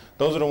 Like,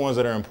 those are the ones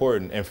that are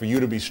important. And for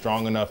you to be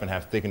strong enough and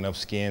have thick enough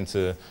skin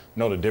to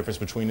know the difference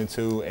between the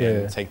two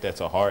and take that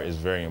to heart is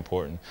very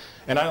important.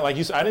 And I, like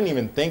you said, I didn't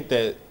even think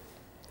that,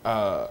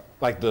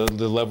 like the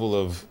level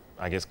of,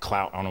 I guess,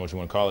 clout, I don't know what you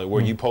want to call it,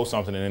 where you post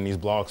something and then these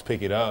blogs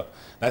pick it up.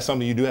 That's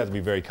something you do have to be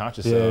very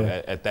conscious of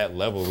at that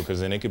level, because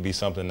then it could be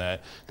something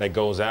that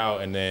goes out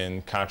and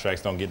then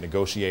contracts don't get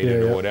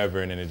negotiated or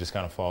whatever, and then it just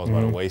kind of falls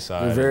by the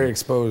wayside. You're very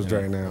exposed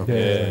right now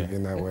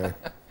in that way.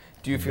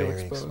 Do you feel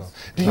exposed?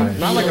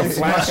 Not like a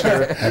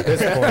flasher at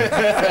this point.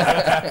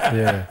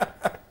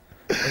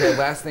 Okay,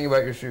 last thing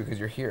about your shoe, because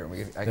you're here.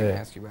 I can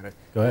ask you about it.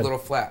 Go ahead. The little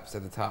flaps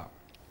at the top.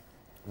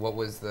 What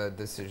was the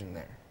decision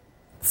there?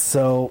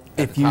 So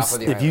if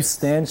you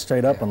stand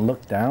straight up and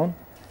look down,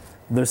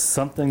 there's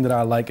something that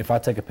I like. If I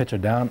take a picture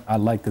down, I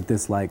like that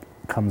this like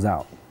comes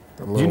out.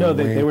 You know,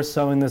 they were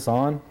sewing this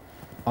on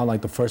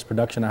like the first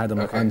production. I had them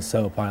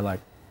unsew probably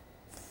like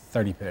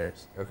 30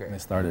 pairs. Okay. When they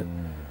started.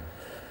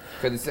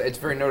 Because it's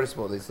very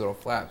noticeable, these little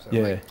flaps.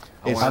 I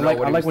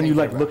like when you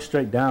like look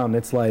straight down.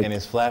 It's like, and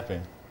it's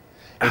flapping.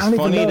 It's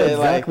funny that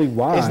exactly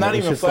why. It's not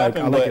even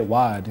flapping. Like, I like it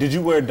wide. Did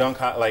you wear dunk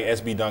high, like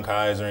SB dunk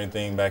highs or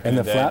anything back in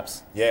the day? And the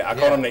flaps? Yeah, I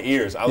call them the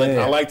ears. I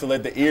like to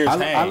let the ears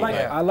hang.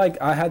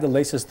 I had the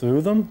laces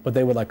through them, but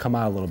they would like come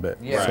out a little bit.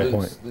 Yeah, at some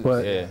point.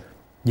 But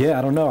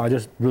I don't know. I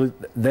just really,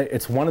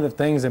 it's one of the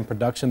things in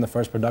production, the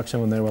first production,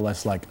 when they were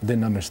less like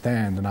didn't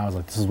understand, and I was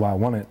like, this is why I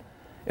want it.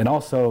 And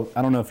also,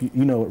 I don't know if you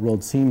know what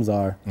rolled seams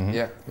are.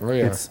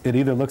 It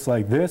either looks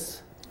like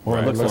this or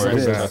it looks like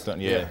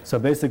this. So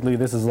basically,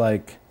 this is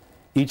like,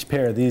 each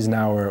pair of these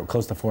now are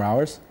close to 4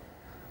 hours.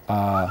 3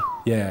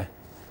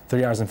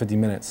 hours and 50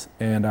 minutes.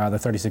 And the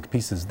 36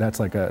 pieces, that's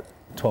like a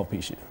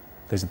 12-piece shoe.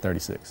 There's a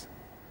 36.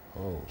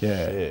 Oh,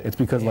 shit. It's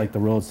because like the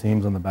rolled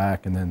seams on the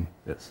back and then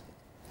this.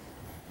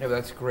 No, but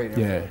that's great.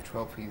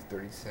 12-piece,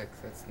 36,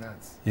 that's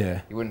nuts.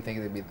 Yeah. You wouldn't think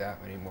there'd be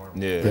that many more.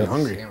 Yeah. They're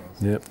hungry.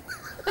 Yep.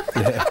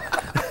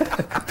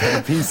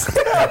 30-piece,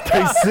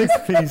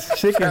 36-piece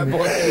chicken.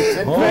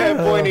 That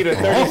boy need a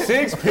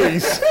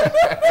 36-piece.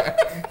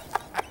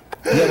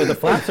 Yeah, but the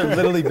flaps are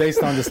literally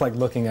based on just like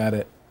looking at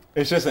it.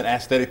 It's just an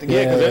aesthetic thing.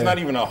 Yeah, because there's not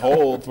even a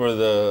hole for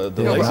the laces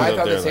up there. I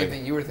thought the same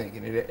thing you were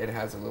thinking. It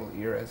has a little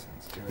ear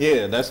essence to it.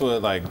 Yeah, that's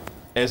what like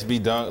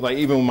SB dunk, like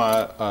even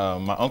my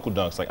my uncle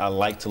dunks, like I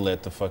like to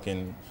let the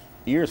fucking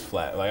ears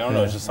flat. Like I don't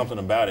know, it's just something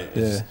about it.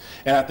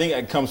 And I think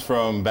it comes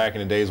from back in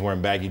the days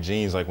wearing baggy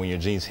jeans. Like when your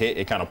jeans hit,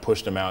 it kind of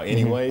pushed them out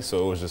anyway.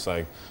 So it was just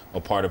like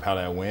a part of how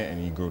that went,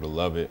 and you grew to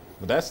love it.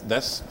 But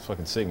that's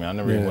fucking sick, man. I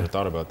never even would have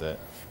thought about that.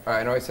 All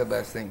right, I know I said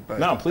last thing, but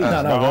no, please,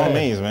 by all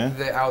means, man.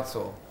 The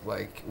outsole,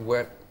 like,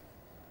 what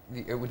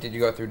did you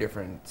go through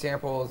different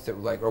samples,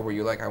 or were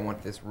you like, I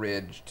want this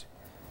ridged?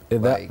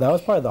 That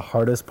was probably the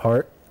hardest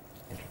part,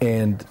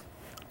 and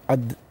I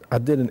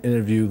did an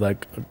interview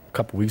like a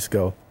couple weeks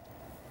ago.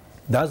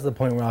 That was the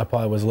point where I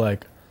probably was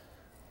like,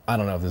 I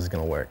don't know if this is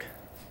gonna work.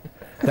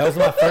 That was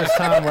my first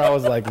time where I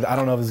was like, I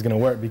don't know if this is gonna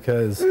work,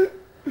 because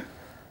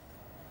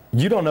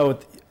you don't know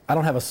what. I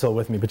don't have a sole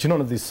with me, but you don't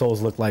know what these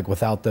soles look like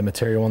without the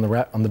material on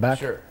the back.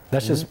 Sure.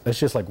 That's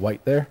just like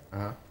white there.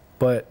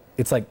 But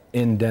it's like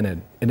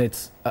indented, and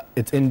it's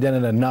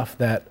indented enough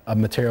that a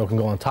material can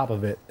go on top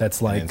of it.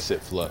 That's like and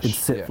sit flush. It's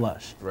sit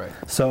flush. Right.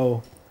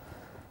 So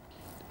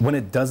when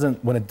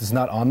it's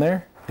not on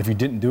there, if you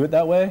didn't do it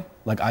that way,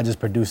 like I just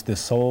produced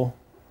this sole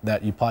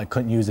that you probably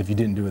couldn't use if you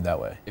didn't do it that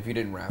way. If you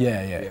didn't wrap it.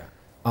 Yeah.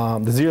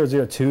 The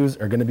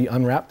 002s are going to be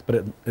unwrapped,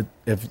 but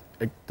it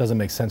doesn't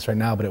make sense right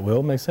now, but it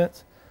will make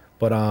sense.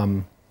 But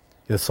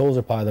the soles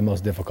are probably the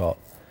most difficult,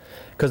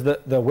 because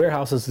the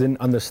warehouses didn't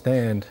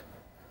understand.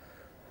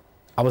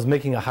 I was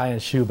making a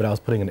high-end shoe, but I was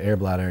putting an air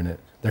bladder in it.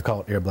 They're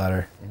called air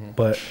bladder,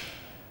 but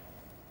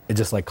it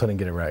just like couldn't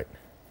get it right.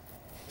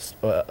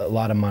 A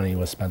lot of money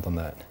was spent on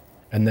that.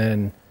 And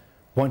then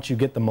once you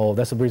get the mold,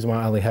 that's the reason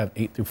why I only have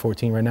 8 through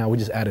 14 right now. We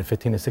just added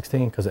 15 and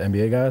 16 because of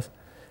NBA guys.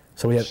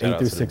 So we have Shout 8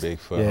 through 16.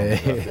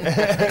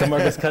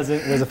 DeMarcus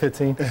Cousins was a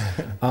 15.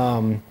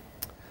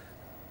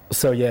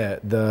 So yeah,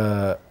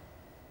 the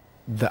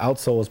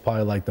outsole is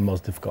probably like the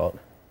most difficult.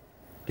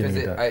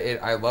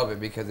 I love it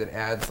because it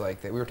adds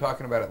like that. We were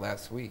talking about it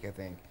last week, I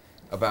think,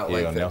 about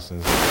like the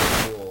Nelson's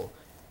cool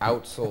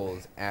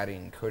outsoles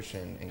adding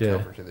cushion and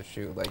comfort to the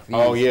shoe. Like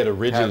these the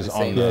ridges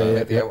on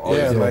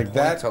the like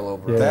that all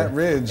over that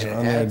ridge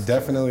on there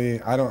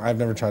definitely. I've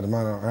never tried them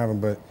on. I don't have them,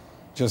 but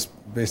just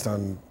based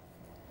on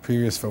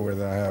previous footwear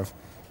that I have,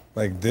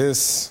 like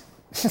this.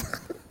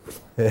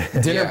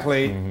 Dinner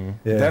plate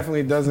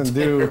definitely doesn't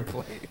do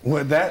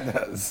what that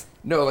does.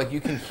 No, like you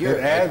can hear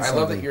it. I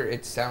love that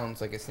it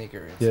sounds like a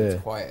sneaker.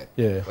 It's quiet,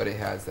 but it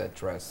has that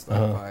dress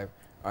vibe.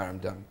 All right, I'm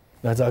done.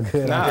 That's all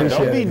good. Nah,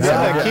 don't be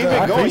done. Keep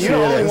it going. You're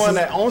the only one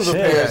that owns a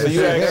pair, so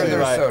you actually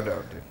they're so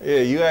dope, dude.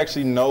 Yeah, you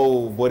actually know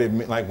what it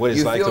like. What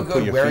it's like to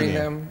put your feet in. You feel good wearing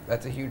them.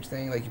 That's a huge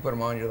thing. Like you put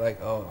them on, you're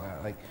like, oh,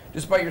 like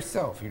just by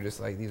yourself, you're just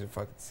like, these are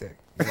fucking sick.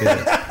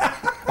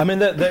 I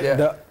mean,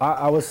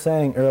 I was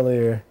saying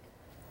earlier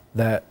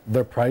that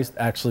they're priced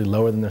actually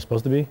lower than they're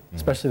supposed to be,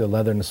 especially the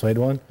leather and the suede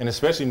one. And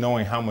especially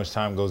knowing how much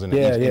time goes into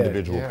each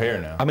individual pair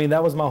now. I mean,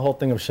 that was my whole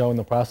thing of showing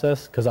the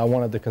process, because I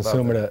wanted the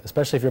consumer to,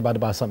 especially if you're about to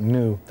buy something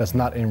new that's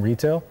not in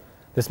retail,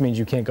 this means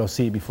you can't go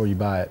see it before you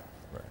buy it.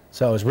 Right.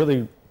 So it's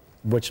really,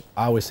 which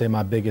I always say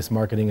my biggest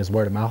marketing is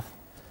word of mouth.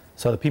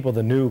 So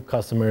the new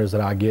customers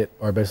that I get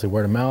are basically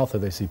word of mouth, or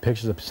they see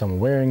pictures of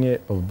someone wearing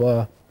it, blah, blah,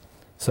 blah.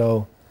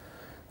 So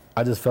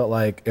I just felt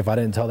like if I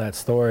didn't tell that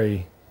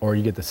story, or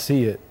you get to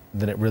see it,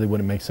 then it really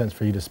wouldn't make sense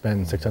for you to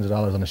spend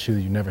 $600 on a shoe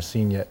that you've never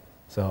seen yet.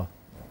 So,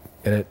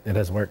 and it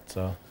has worked.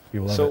 So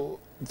people love it. So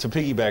to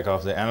piggyback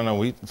off that, I don't know.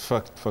 We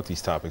fuck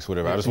these topics,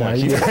 whatever. I just want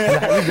to keep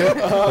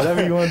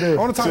whatever you want to do. I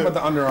want to talk about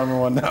the Under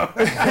Armour one now.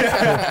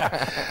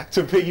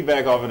 To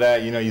piggyback off of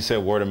that, you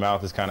said word of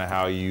mouth is kind of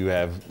how you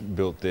have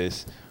built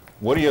this.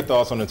 What are your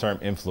thoughts on the term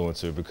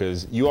influencer?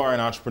 Because you are an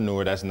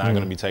entrepreneur, that's not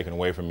going to be taken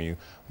away from you.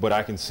 But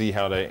I can see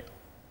how the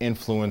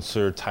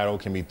influencer title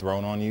can be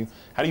thrown on you.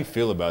 How do you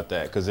feel about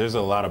that? Because there's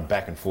a lot of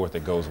back and forth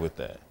that goes with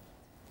that.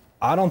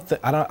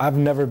 I've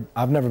never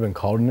been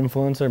called an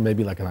influencer.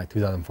 Maybe like in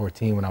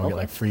 2014 when I would get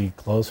like free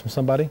clothes from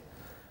somebody.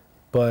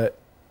 But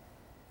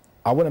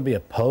I wouldn't be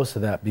opposed to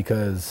that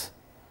because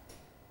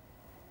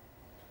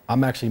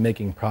I'm actually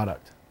making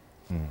product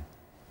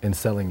and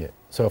selling it.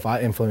 So if I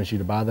influence you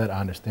to buy that,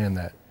 I understand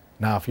that.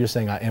 Now, if you're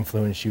saying I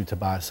influence you to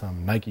buy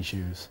some Nike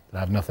shoes that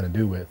I have nothing to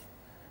do with,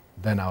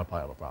 then I would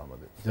probably have a problem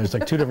with it. There's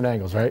like two different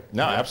angles, right?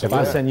 No,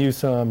 absolutely. If I send you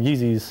some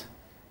Yeezys,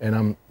 and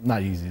I'm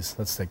not Yeezys,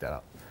 let's take that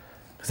out,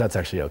 because that's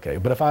actually okay.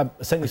 But if I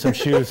send you some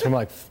shoes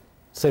from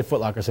say Foot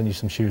Locker send you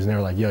some shoes, and they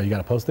were like, yo, you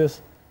gotta post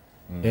this,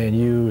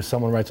 and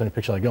someone writes on your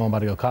picture like, yo, I'm about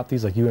to go cop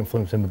these, like you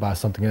influence them to buy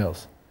something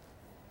else.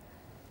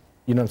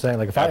 You know what I'm saying?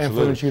 Like if I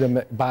influence you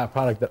to buy a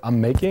product that I'm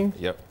making,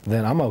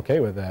 then I'm okay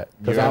with that.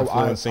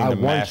 Because I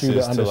want you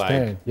to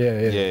understand.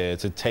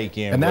 To take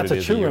in. And what that's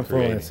a true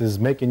influence, is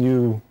making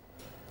you,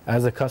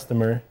 as a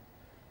customer,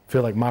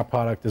 feel like my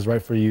product is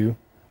right for you.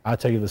 I'll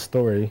tell you the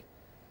story,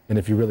 and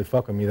if you really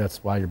fuck with me,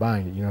 that's why you're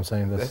buying it. You know what I'm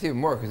saying? That's even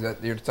more, because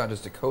it's not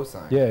just a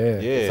cosign. Yeah.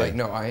 It's like,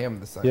 no, I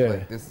am the sign. Yeah.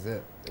 Like, this is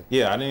it.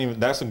 Yeah,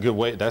 that's a good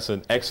way. That's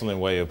an excellent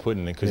way of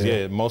putting it.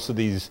 Because most of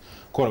these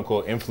quote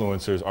unquote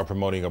influencers are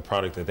promoting a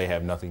product that they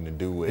have nothing to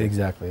do with.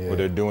 Exactly. Or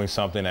they're doing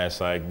something that's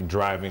like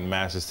driving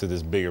masses to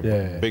this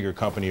bigger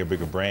company or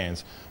bigger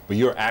brands. But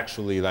you're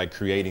actually like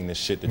creating the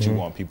shit that you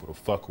want people to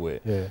fuck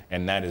with. Yeah.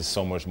 And that is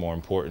so much more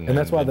important. And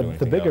that's why the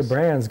bigger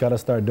brands got to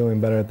start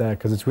doing better at that,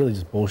 because it's really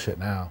just bullshit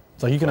now.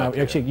 So you can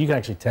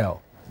actually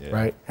tell,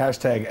 right?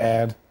 Hashtag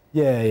ad.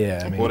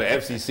 Yeah. I mean, well, the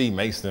FCC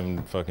makes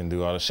them fucking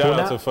do all the shout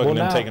out to fucking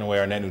them taking away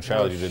our net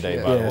neutrality today.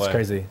 By the way, yeah, it's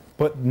crazy.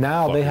 But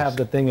now they have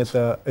the thing at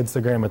the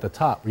Instagram at the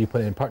top where you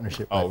put it in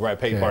partnership. Oh, right,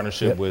 paid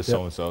partnership with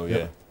so and so.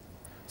 Yeah.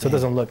 So it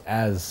doesn't look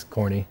as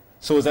corny.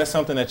 So is that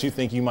something that you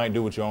think you might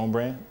do with your own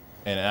brand?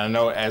 And I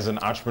know as an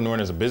entrepreneur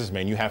and as a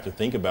businessman, you have to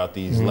think about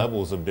these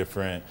levels of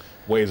different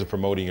ways of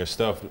promoting your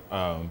stuff.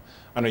 I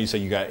know you say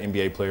you got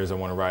NBA players that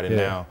want to ride it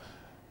now.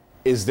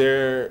 Is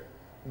there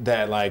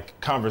that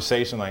like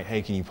conversation like, hey,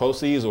 can you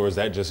post these, or is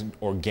that just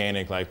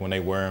organic, like when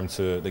they wear them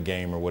to the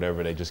game or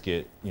whatever, they just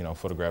get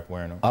photographed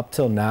wearing them? Up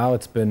till now,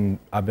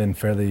 I've been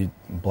fairly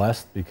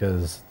blessed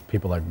because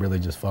people like really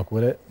just fuck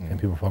with it,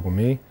 and people fuck with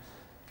me.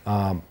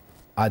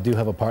 I do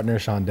have a partner,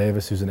 Sean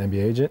Davis, who's an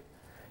NBA agent.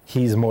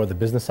 He's more the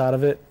business side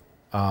of it.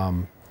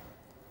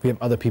 We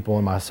have other people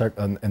in my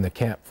in the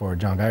camp for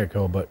John Geiger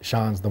Co, but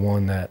Sean's the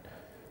one that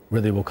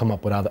really will come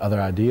up with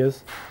other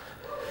ideas.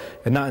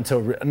 And not until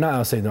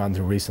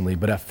recently,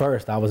 but at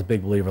first I was a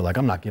big believer, like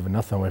I'm not giving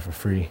nothing away for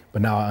free.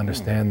 But now I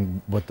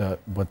understand what the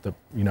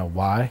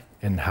why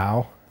and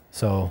how.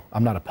 So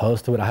I'm not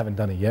opposed to it. I haven't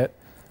done it yet,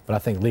 but I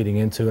think leading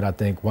into it, I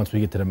think once we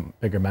get to the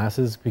bigger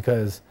masses,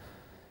 because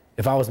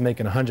if I was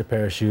making 100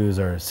 pairs of shoes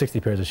or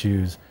 60 pairs of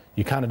shoes,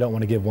 you kind of don't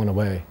want to give one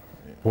away.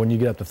 But when you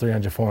get up to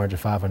 300, 400,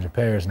 500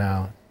 pairs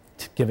now,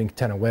 giving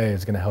 10 away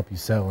is going to help you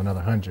sell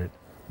another 100.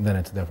 And then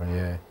it's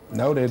different,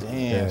 Noted. Damn.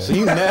 Yeah. So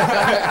you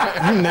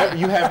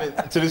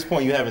haven't, to this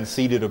point, you haven't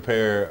seeded a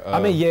pair of...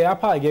 I mean, I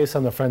probably gave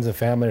some to friends and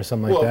family or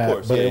something like that. Of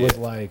course, but it was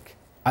like,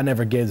 I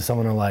never gave to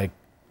someone like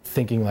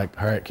thinking like,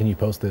 all right, can you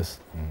post this?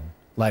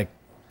 Like,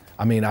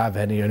 I mean, I've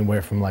had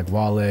anywhere from like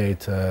Wale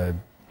to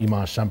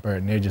Iman Shumpert,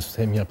 and they just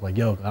hit me up like,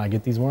 yo, can I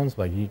get these ones?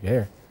 Like,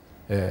 here.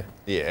 Yeah.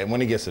 Yeah, and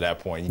when it gets to that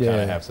point, you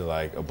kind of have to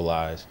like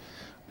oblige.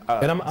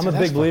 And I'm a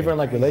big believer in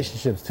like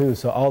relationships too.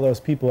 So all those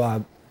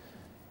people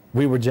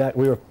we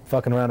were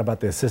fucking around about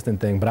the assistant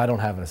thing, but I don't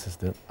have an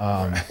assistant.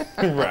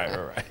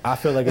 Right. I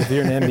feel like if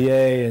you're in the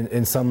NBA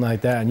and something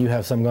like that, and you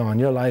have something going on in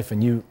your life,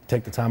 and you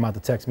take the time out to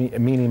text me,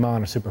 and me and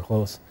Iman are super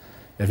close.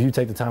 If you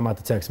take the time out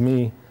to text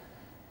me,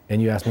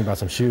 and you ask me about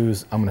some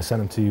shoes, I'm gonna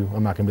send them to you.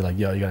 I'm not gonna be like,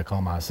 yo, you gotta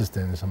call my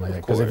assistant or something like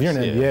that. Because if you're in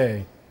the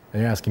NBA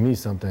and you're asking me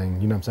something,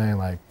 you know what I'm saying?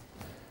 Like,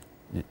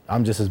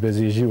 I'm just as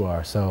busy as you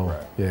are. So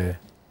yeah.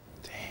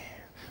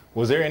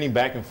 Was there any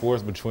back and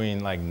forth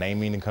between like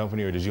naming the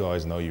company, or did you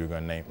always know you were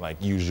going to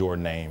use your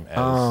name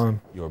as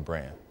your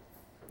brand?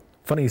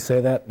 Funny you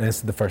say that. And this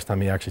is the first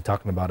time you're actually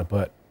talking about it,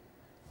 but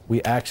we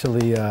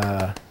actually 3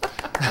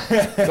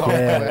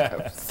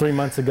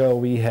 months ago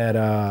we had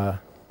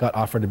got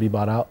offered to be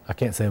bought out. I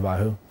can't say by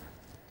who.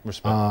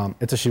 Respect.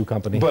 It's a shoe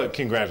company. But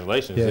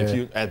congratulations! Yeah. If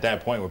you at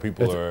that point where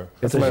people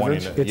it's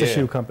a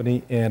shoe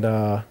company, and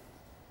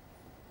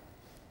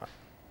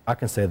I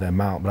can say the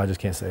amount, but I just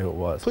can't say who it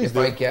was. Please if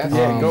I guess,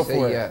 go say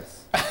for it.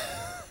 Yes.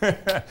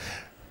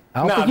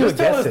 I don't think you would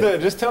guess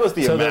it. Just tell us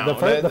the amount.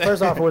 The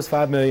first offer was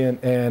 $5 million,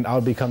 and I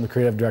would become the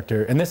creative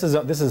director. And this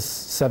is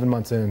 7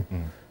 months in.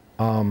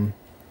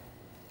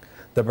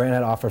 The brand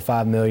had offered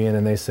 $5 million,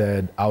 and they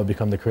said I would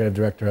become the creative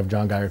director of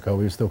John Geiger Co.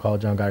 We would still call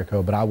it John Geiger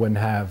Co., but I wouldn't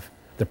have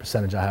the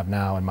percentage I have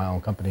now in my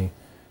own company,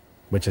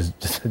 which is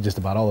just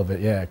about all of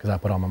it. Yeah, because I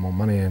put all my own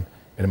money in,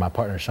 and my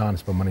partner Sean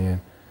has put money in.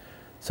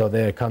 So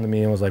they had come to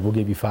me and was like, "We'll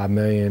give you $5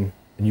 million,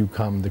 and you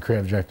become the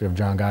creative director of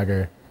John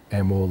Geiger,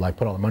 and we'll like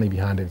put all the money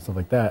behind it and stuff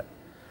like that."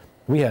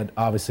 We had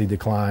obviously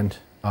declined.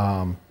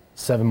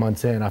 7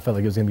 months in, I felt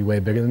like it was gonna be way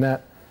bigger than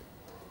that.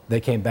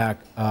 They came back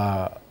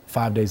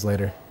 5 days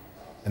later,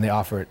 and they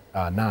offered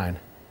 9.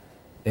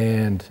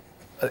 And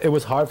it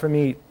was hard for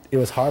me. It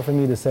was hard for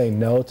me to say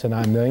no to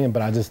 $9 million,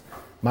 but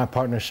my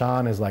partner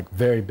Sean is like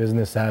very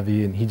business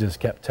savvy, and he just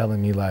kept telling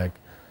me like,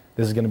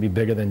 "This is gonna be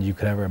bigger than you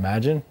could ever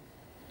imagine."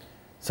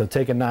 So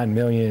taking $9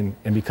 million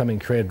and becoming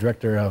creative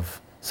director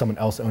of someone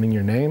else owning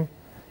your name,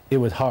 it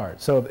was hard.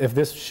 So if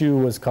this shoe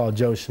was called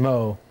Joe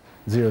Schmo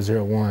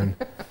 001,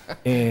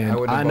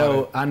 and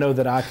I know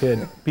that I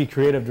could be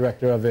creative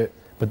director of it,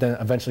 but then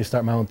eventually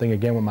start my own thing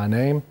again with my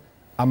name,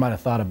 I might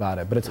have thought about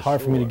it. But it's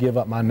hard for me to give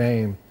up my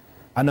name.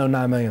 I know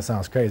 $9 million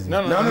sounds crazy.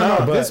 No.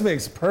 But this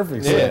makes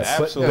perfect sense. Yeah,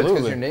 absolutely.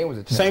 Because your name was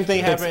attached. Same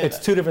thing happened. It's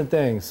two different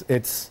things.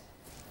 It's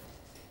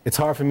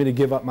hard for me to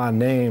give up my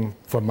name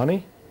for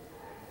money,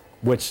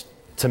 which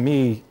to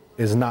me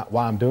is not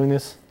why I'm doing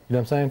this. You know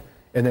what I'm saying?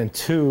 And then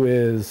 2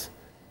 is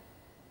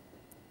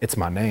it's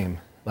my name.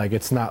 Like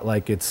it's not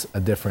like it's a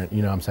different.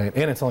 You know what I'm saying?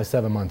 And it's only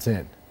 7 months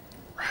in.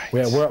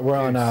 Right. We're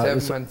on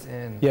 7 months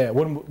in. Yeah.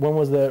 When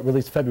was the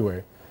release?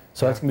 February.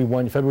 So that's gonna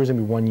be February's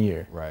gonna be 1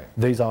 year. Right.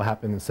 These all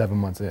happened in 7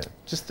 months in.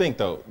 Just think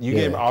though, you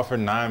get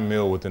offered $9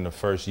 million within the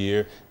first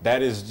year.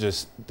 That is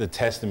just the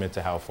testament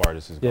to how far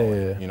this is going.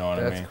 Yeah. You know what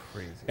I mean? That's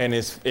crazy. And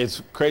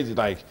it's crazy.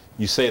 Like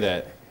you say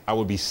that I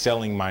would be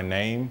selling my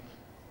name.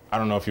 I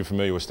don't know if you're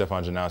familiar with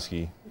Stefan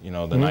Janowski. You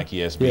know the Nike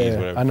SBs,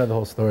 whatever. I know the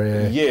whole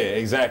story. Yeah,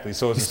 exactly.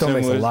 So it's he still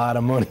makes a lot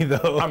of money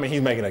though. I mean,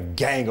 he's making a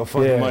gang of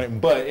fucking money,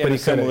 but in a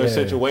similar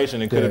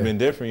situation, it could have been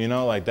different. You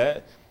know, like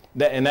that.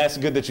 And that's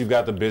good that you've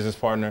got the business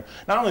partner.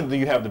 Not only do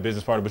you have the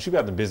business partner, but you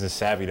got the business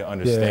savvy to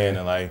understand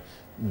and like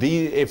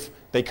if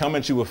they come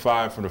at you with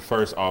 5 for the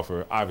first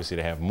offer, obviously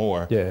they have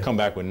more. Yeah. Come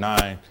back with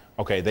 9.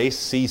 Okay, they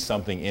see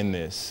something in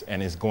this,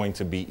 and it's going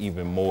to be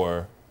even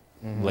more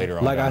later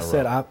on. Like I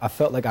said, I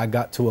felt like I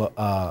got to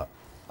a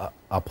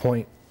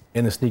point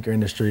in the sneaker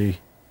industry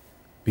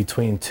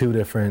between 2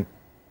 different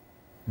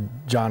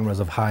genres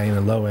of high end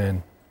and low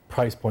end,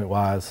 price point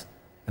wise,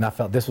 and I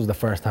felt this was the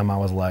first time I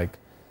was like,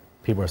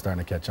 people are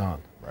starting to catch on.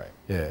 Right.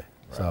 Yeah. Right.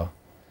 So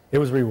it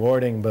was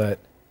rewarding, but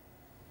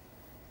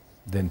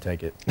didn't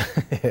take it.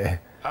 Yeah.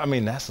 I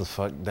mean, that's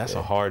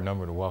a hard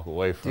number to walk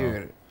away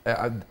from.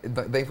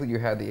 Dude, thankfully you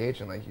had the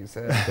agent, like you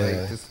said,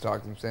 like, just to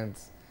talk some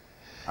sense.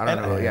 I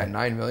don't know. Yeah,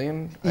 9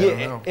 million. I don't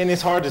know. And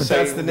it's hard to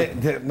say.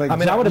 That's like, I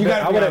mean,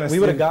 we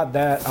would have got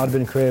that. I would have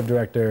been creative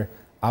director.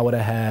 I would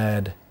have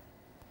had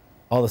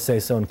all the say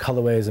so in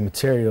colorways and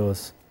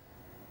materials.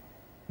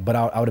 But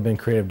I would have been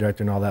creative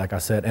director and all that, like I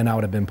said, and I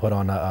would have been put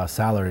on a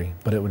salary.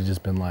 But it would have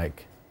just been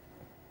like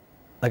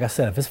I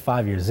said, if it's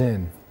 5 years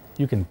in,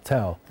 you can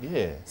tell.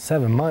 Yeah.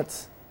 7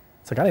 months,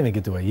 it's like I didn't even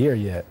get to a year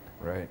yet.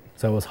 Right.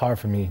 So it was hard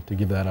for me to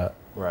give that up.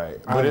 Right.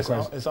 But it's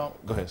all.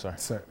 Go ahead. Sorry.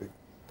 It's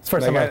the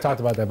first time I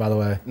talked about that, by the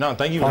way. No,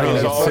 thank you for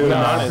being so open and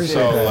honest.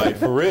 So, like,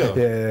 for real.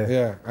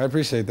 Yeah, I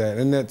appreciate that.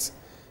 And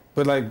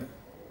but like,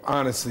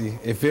 honestly,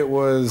 if it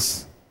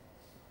was,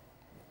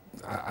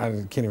 I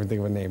can't even think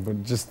of a name,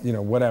 but just,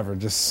 whatever,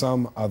 just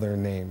some other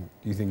name,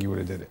 do you think you would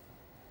have did it?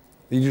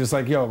 You just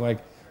like,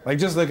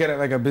 just look at it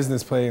like a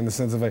business play in the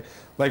sense of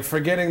like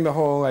forgetting the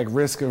whole like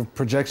risk of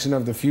projection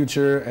of the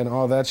future and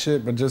all that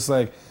shit, but just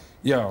like,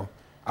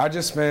 I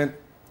just spent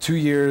 2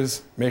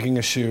 years making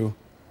a shoe,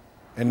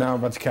 and now I'm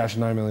about to cash a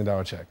 $9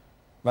 million check.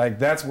 Like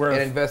that's worth.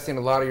 And investing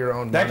a lot of your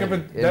own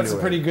money. That's a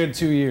pretty good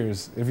 2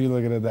 years if you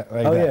look at it that.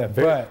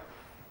 Like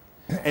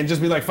and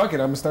just be like, fuck it,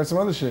 I'm gonna start some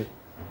other shit.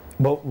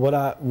 But what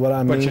I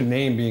mean. But your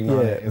name being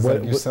on it is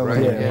like you're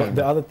selling. But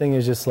the other thing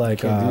is just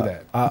like you can't do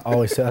that.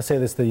 I say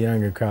this to the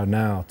younger crowd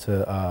now.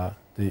 To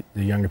the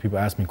younger people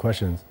ask me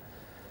questions.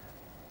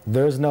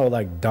 There's no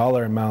like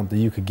dollar amount that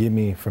you could give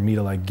me for me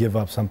to like give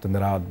up something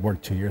that I'd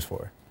worked 2 years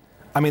for.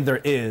 I mean,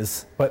 there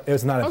is, but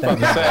it's not at that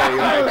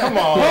number. Come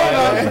on.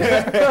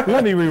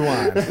 Let me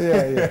rewind.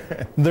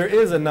 Yeah. There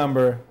is a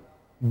number,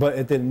 but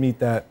it didn't meet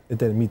that. It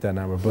didn't meet that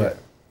number. But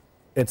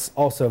it's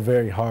also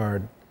very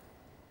hard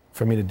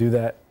for me to do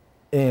that.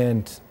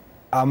 And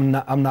I'm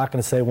not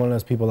going to say one of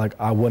those people like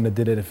I wouldn't have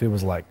did it if it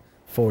was like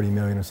 40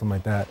 million or something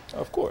like that.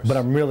 Of course. But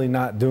I'm really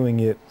not doing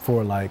it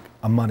for like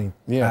a money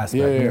aspect.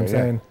 You know what I'm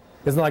saying?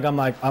 It's not like I'm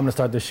going to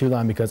start this shoe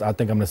line because I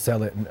think I'm going to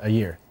sell it in a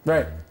year.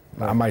 Right.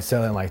 I might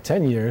sell it in like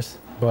 10 years,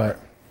 but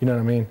you know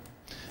what I mean?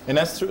 And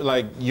that's true.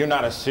 Like, you're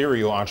not a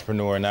serial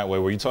entrepreneur in that way,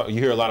 where you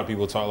hear a lot of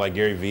people talk like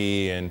Gary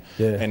Vee and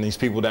these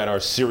people that are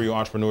serial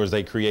entrepreneurs.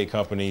 They create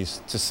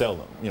companies to sell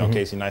them. You know,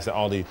 Casey Neistat,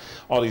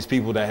 all these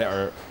people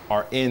that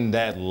are in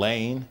that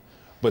lane.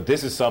 But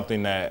this is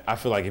something that I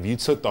feel like if you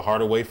took the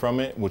heart away from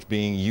it, which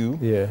being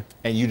you,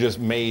 and you just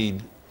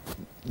made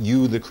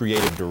you the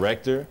creative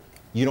director,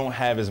 you don't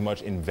have as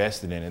much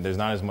invested in it. There's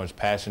not as much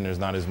passion. There's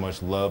not as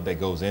much love that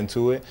goes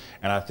into it.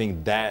 And I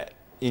think that,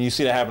 and you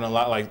see that happen a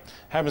lot, like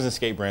happens in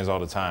skate brands all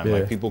the time.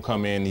 Like people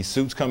come in, these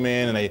suits come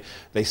in and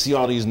they see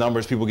all these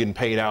numbers, people getting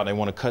paid out. They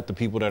want to cut the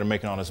people that are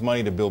making all this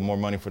money to build more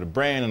money for the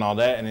brand and all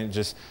that. And it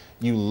just,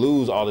 you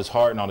lose all this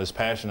heart and all this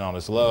passion and all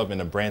this love, and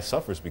the brand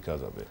suffers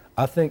because of it.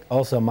 I think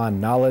also my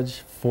knowledge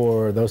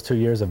for those 2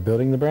 years of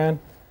building the brand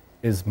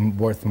is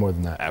worth more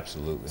than that.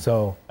 Absolutely.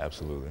 So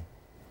absolutely.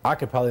 I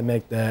could probably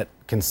make that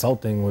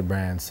consulting with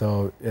brands.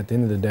 So at the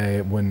end of the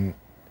day, when,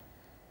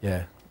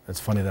 it's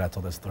funny that I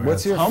told that story.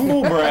 What's your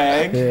humble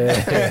brag?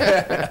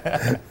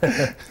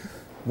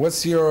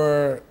 What's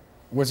your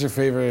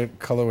favorite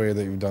colorway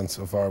that you've done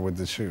so far with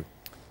the shoe?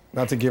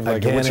 Not to give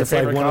like, what's your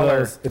favorite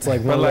color? It's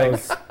like one of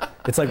those.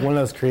 It's like one of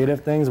those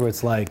creative things where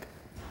it's like,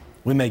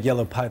 we make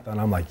yellow python.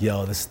 I'm like,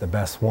 yo, this is the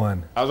best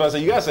one. I was about to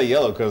say, you gotta say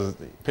yellow because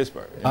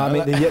Pittsburgh. I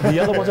mean, the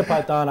yellow one's a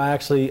python. I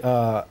actually,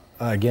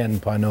 again,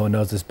 probably no one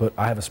knows this, but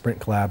I have a Sprint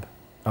collab.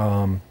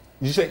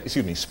 Did you say,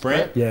 excuse me,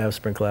 Sprint? Yeah, a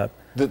Sprint collab.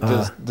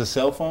 The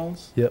cell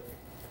phones? Yep.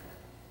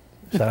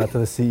 Shout out to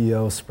the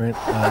CEO of Sprint.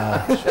 Shout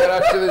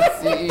out to the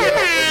CEO.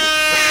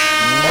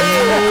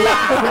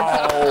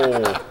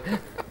 Wow.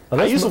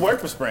 I used to work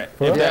for Sprint.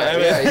 He's got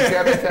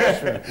an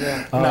attachment.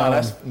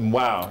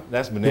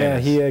 That's bananas. Yeah,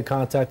 he had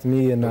contacted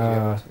me and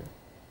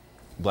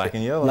black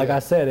and yellow. Like I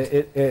said,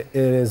 it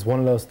is one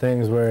of those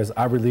things where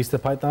I released the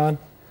Python,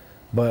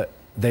 but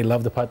they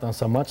loved the Python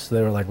so much, so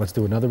they were like, let's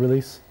do another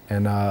release.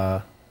 And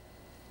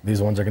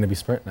these ones are going to be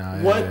Sprint now.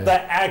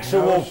 The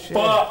actual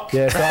fuck?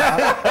 Yeah, so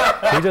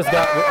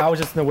I was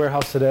just in the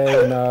warehouse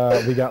today,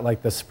 and we got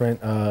like the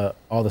Sprint,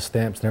 all the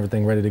stamps and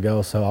everything ready to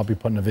go. So I'll be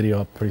putting a video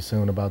up pretty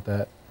soon about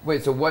that.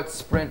 Wait, so what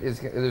Sprint is?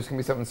 There's going to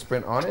be something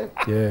Sprint on it?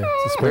 Yeah,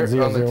 it's a Sprint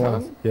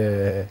 001.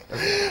 Yeah.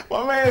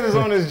 My man is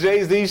on his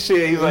Jay-Z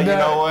shit. He's like, you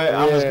know what?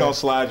 I'm just going to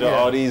slide you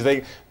all these.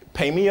 They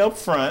pay me up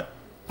front.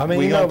 I mean,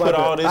 we going to put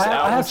all this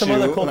out. I have some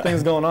other cool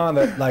things going on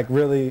that like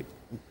really.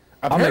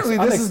 Apparently,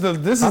 this is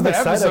the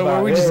episode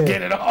where we just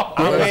get it off.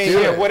 I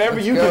mean, whatever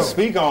you can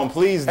speak on,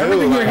 please do.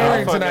 Everything we're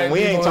hearing tonight,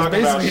 we ain't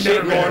talking about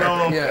shit going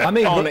on on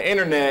the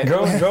internet.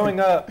 Growing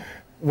up,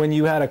 when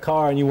you had a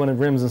car and you wanted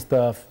rims and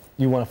stuff,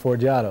 you wanted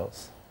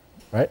Forgiatos,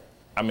 right?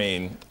 I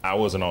mean, I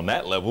wasn't on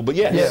that level, but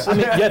yes. I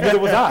mean, neither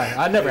was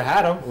I. I never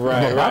had them.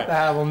 I'm about to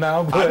have them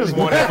now. But I just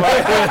wanted,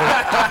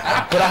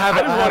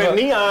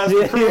 neons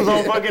to cruise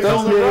on fucking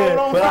Nolan Road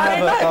on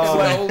Friday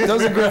nights.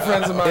 Those are good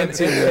friends of mine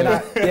too.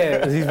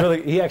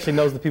 He actually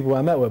knows the people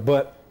I met with.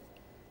 But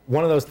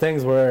one of those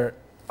things where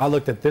I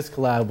looked at this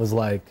collab was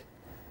like,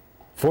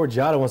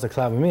 Forgiato wants to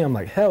collab with me. I'm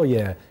like, hell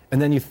yeah.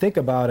 And then you think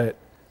about it,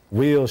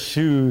 wheels,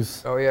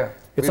 shoes. Oh yeah.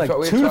 It's like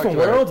two different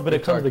worlds, but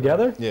it comes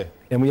together. Yeah.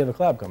 And we have a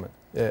collab coming.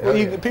 Yeah.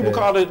 Well, people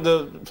call it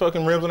the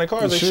fucking rims on their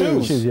cars, they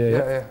shoes.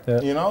 Yeah.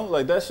 You know,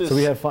 like that's just. So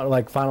we have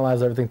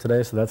finalized everything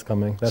today, so that's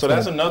coming.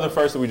 That's another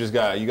first that we just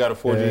got. You got a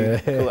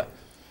 4G collab.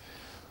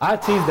 I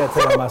teased that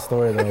thing on my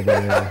story though,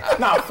 but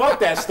Nah, fuck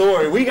that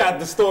story. We got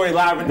the story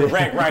live and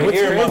direct right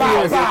here.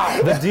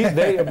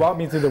 They brought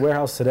me through the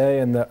warehouse today,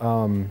 and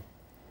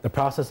the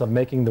process of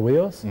making the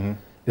wheels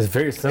is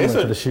very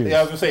similar to the shoes. Yeah,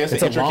 I was gonna say it's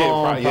an intricate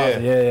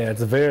process. Yeah,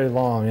 it's a very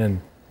long,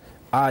 and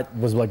I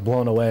was like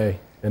blown away,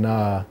 and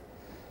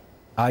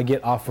I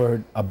get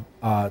offered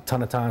a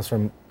ton of times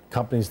from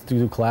companies to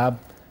do collab,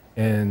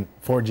 and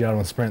Forgiato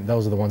and Sprint,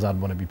 those are the ones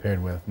I'd want to be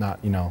paired with,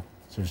 not,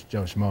 just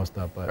Joe Schmo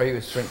stuff. But are you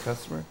a Sprint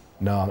customer?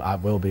 No, I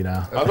will be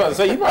now. I was about to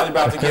say, you probably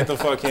about to get the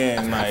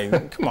fucking,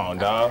 like, come on,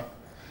 dog.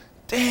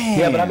 Damn.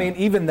 Yeah, but I mean,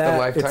 even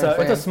that, it's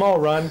a small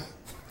run.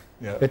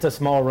 Yeah. It's a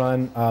small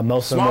run.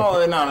 Most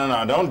smaller,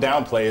 no. Don't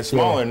downplay it.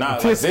 Smaller,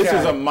 not. Like, this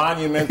is a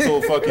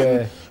monumental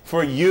fucking,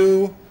 for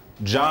you,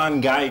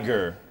 John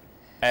Geiger,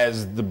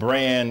 as the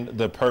brand,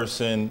 the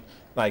person,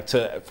 like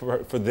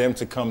for them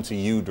to come to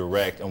you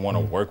direct and want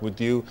to work with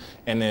you,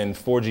 and then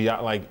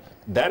 4G, like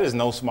that is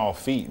no small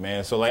feat,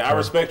 man. So like I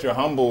respect your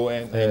humble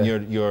and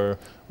your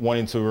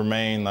wanting to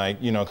remain like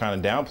kind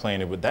of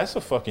downplaying it, but that's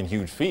a fucking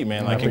huge feat,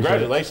 man. Like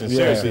congratulations,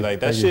 seriously, like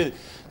that shit.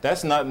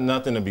 That's not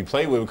nothing to be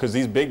played with, because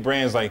these big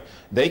brands, like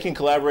they can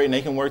collaborate and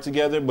they can work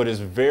together, but it's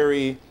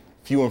very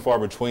few and far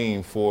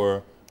between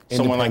for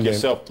someone like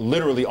yourself,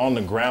 literally on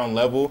the ground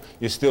level,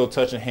 you're still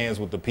touching hands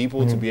with the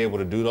people to be able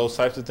to do those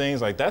types of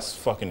things. Like that's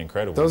fucking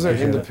incredible. Those are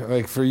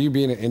like for you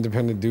being an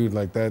independent dude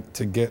like that,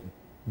 to get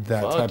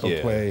that type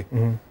of play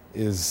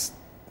is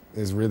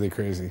really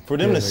crazy. For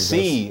them to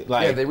see,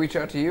 like, they reach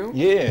out to you.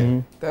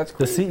 Yeah, That's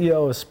cool. The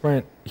CEO of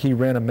Sprint, he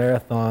ran a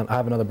marathon. I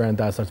have another brand,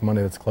 That Sucks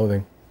Money, that's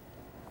clothing.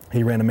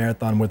 He ran a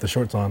marathon with the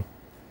shorts on.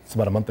 It's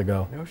about a month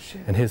ago. No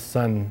shit. And his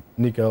son,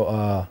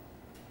 Nico,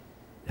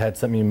 had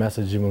sent me a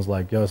message and was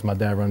like, yo, it's my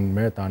dad running the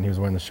marathon. He was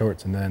wearing the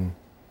shorts, and then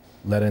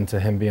led into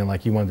him being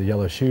like, he wanted the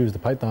yellow shoes, the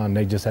Python.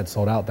 They just had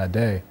sold out that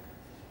day.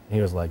 And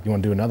he was like, you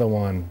want to do another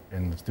one?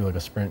 And let's do like a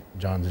Sprint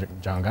John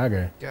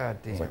Geiger. God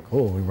damn. I was like,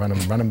 cool, we run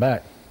him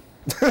back.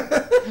 Run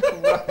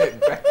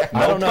it back.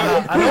 I don't know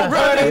how.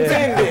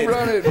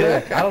 Run it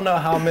back. I don't know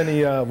how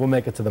many will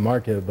make it to the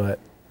market, but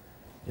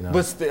you know.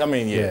 but I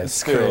mean, it's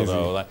still crazy.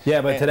 though. Like,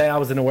 But today I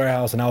was in the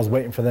warehouse and I was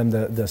waiting for them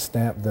to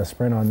stamp the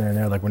Sprint on there, and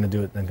they're like, we're gonna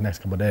do it in the next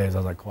couple of days. I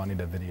was like, cool, I need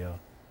that video. And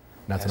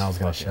that's when I was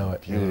gonna show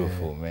it.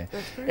 Beautiful, man.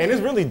 And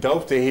it's really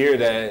dope to hear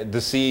that the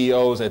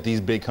CEOs at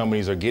these big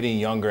companies are getting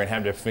younger and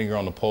have their finger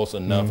on the pulse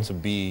enough to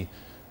be,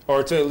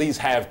 or to at least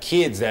have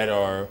kids that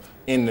are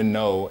in the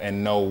know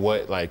and know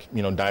what, like,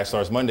 you know, Diet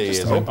Stars Monday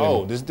is. Like,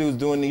 oh, this dude's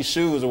doing these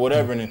shoes or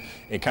whatever, and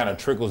it kind of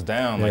trickles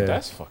down. Like,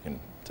 that's fucking,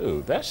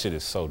 dude, that shit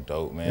is so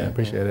dope, man. Yeah, I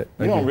appreciate it.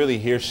 You don't really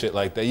hear shit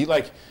like that.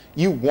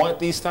 You want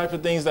these types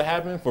of things to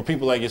happen for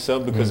people like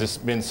yourself, because it's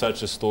been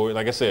such a story.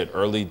 Like I said,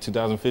 early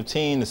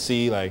 2015, to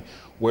see like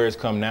where it's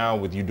come now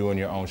with you doing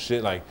your own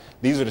shit. Like,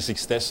 these are the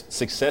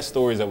success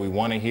stories that we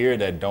want to hear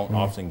that don't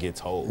often get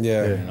told.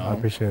 Yeah, you know? I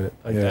appreciate it.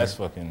 Like, that's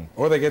fucking.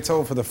 Or they get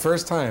told for the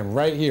first time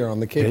right here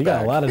on the Kickback. You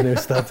got a lot of new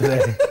stuff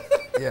today.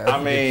 Yeah,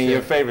 I mean,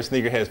 your favorite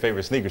sneakerhead's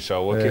favorite sneaker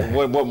show.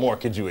 What more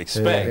could you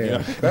expect? Yeah. You know?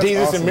 That's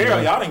Jesus awesome, and Miro,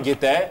 man. y'all didn't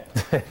get that.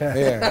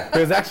 Yeah. It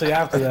was actually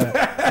after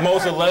that.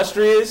 Most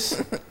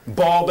illustrious,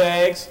 ball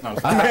bags. No, I'm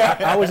just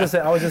kidding.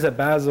 I was just at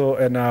Basel,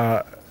 and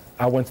I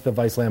went to the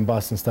Viceland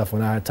bus and stuff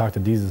when I had talked to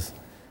Jesus,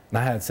 and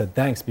I had said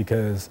thanks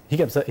because he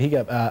kept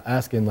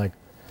asking, like,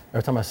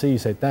 every time I see you,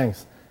 say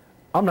thanks.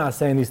 I'm not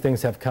saying these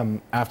things have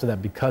come after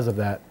that because of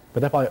that, but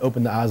that probably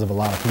opened the eyes of a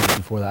lot of people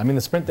before that. I mean,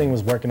 the Sprint thing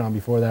was working on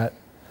before that,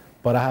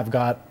 but I have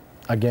got,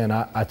 again,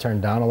 I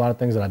turned down a lot of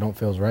things that I don't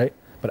feel is right,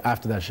 but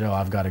after that show,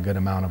 I've got a good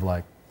amount of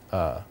like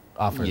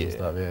offers and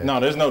stuff. Yeah. No,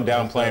 there's no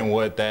downplaying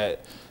what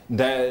that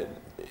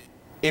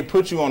it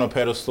put you on a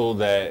pedestal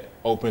that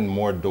opened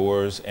more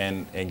doors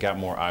and got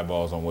more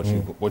eyeballs on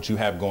what you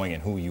have going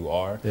and who you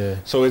are. Yeah.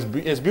 So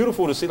it's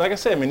beautiful to see. Like I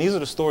said, I mean, these are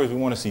the stories we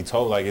want to see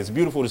told. Like, it's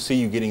beautiful to see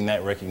you getting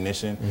that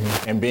recognition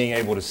and being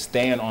able to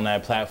stand on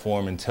that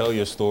platform and tell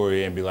your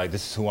story and be like,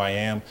 this is who I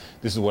am,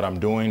 this is what I'm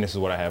doing, this is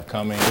what I have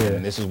coming,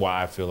 and this is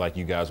why I feel like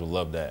you guys would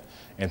love that.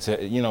 And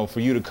to, you know, for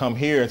you to come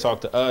here and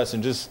talk to us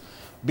and just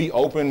be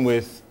open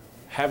with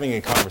having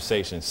a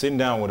conversation, sitting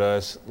down with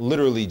us,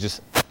 literally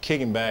just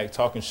kicking back,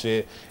 talking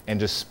shit, and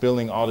just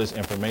spilling all this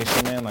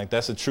information, man. Like,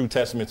 that's a true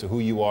testament to who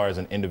you are as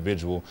an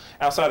individual.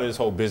 Outside of this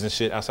whole business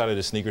shit, outside of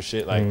the sneaker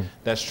shit, like,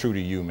 that's true to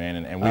you,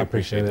 man. And we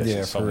appreciate that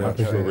shit so much.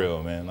 For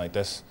real, man. Like,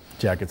 that's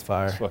Jacket's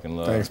fire. fucking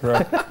love. Thanks, bro.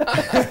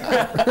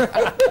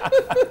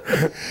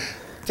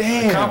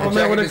 Damn.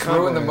 Compliment with a just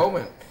ruined the compliment.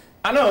 moment.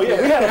 I know,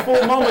 yeah, we had a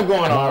full moment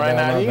going on right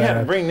now. You had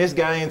to bring this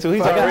guy into.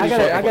 He's already.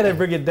 I gotta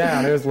bring it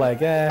down. It was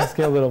like, it's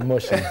getting a little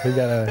mushy.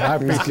 I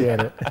appreciate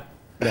it.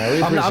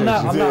 Yeah,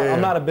 I'm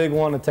not a big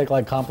one to take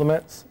like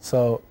compliments,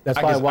 so that's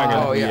probably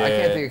why. Oh yeah, I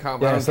can't take a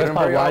compliment. Yeah, so that's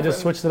probably why I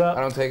just switched it up.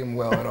 I don't take them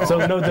well at all.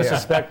 So no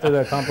disrespect to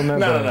the compliment.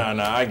 No,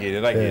 I get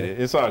it. I get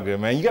it. It's all good,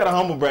 man. You got to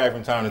humble brag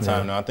from time to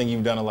time now. I think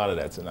you've done a lot of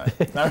that tonight.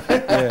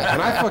 Yeah,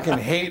 and I fucking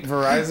hate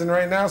Verizon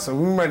right now, so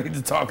we might need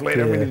to talk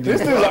later. Yeah. We need to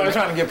This dude's always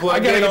trying to get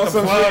plugged I in gotta on get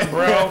some the plug, shit,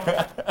 bro.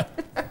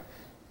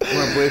 You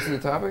want to blaze through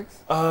the topics?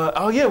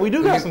 Oh yeah, we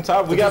do got some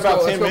topics. We got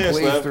about 10 minutes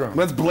left.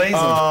 Let's blaze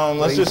them.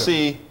 Let's just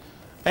see.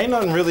 Ain't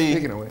nothing really.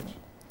 Speaking of which.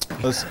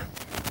 Let's.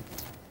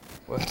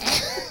 What?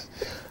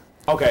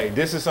 Okay,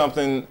 this is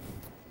something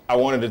I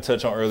wanted to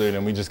touch on earlier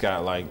than we just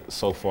got like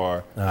so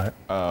far. All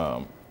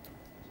right.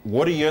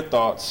 What are your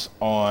thoughts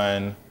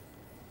on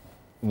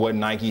what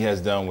Nike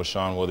has done with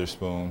Sean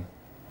Witherspoon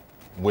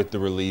with the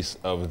release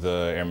of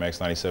the Air Max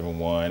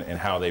 97-1 and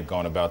how they've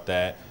gone about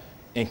that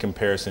in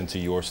comparison to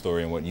your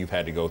story and what you've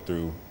had to go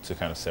through to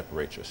kind of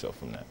separate yourself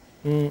from that?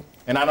 And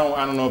I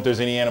don't know if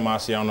there's any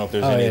animosity. I don't know if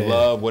there's any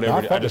love, whatever. No,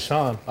 I fuck with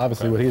Sean,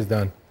 obviously, what he's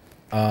done.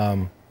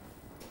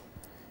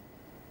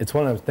 It's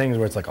one of those things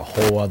where it's like a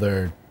whole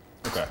other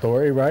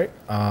story, right?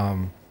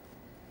 I'm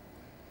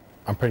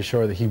pretty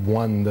sure that he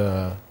won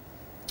the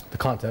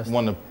contest.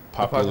 Won the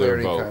popular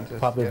vote.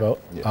 Contest. Popular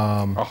vote.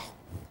 Yeah.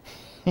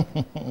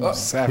 You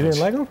Savage. didn't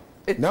like him?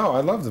 No,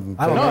 I loved him.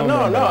 I don't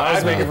know. No. I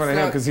was mean, making fun of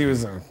him because he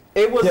was.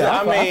 it was. Yeah,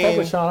 I I fuck mean,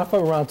 with Sean. I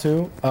fuck around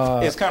too.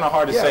 it's kind of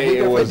hard to say.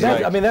 It was. That,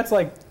 Like, I mean, that's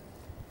like,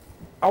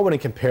 I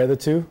wouldn't compare the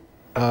two.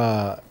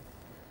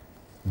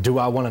 Do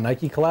I want a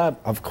Nike collab?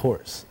 Of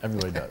course,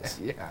 everybody does.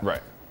 Yeah.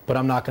 right. But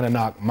I'm not gonna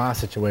knock my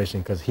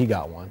situation because he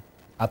got one.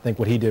 I think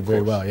what he did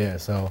very well. Yeah.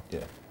 So Yeah.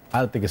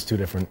 I think it's two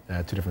different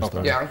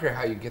stories. Yeah, I don't care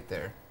how you get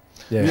there.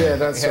 Yeah,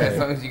 that's As right.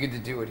 long as you get to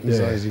do it. As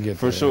long as you get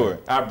For there. sure.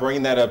 I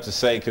bring that up to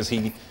say because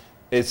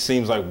it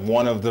seems like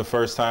one of the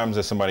first times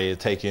that somebody had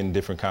taken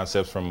different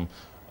concepts from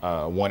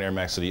one Air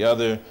Max to the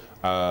other.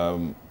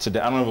 Today,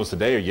 I don't know if it was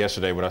today or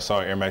yesterday, but I saw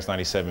Air Max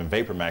 97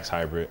 Vapor Max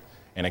hybrid,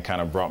 and it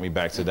kind of brought me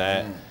back to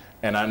that.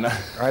 And I know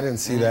I didn't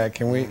see that.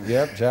 Can we?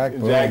 Yep, Jack.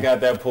 Boom. Jack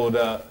got that pulled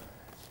up.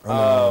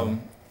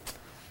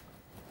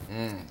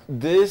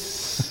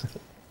 This.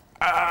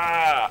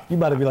 You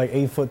about to be like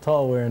 8 foot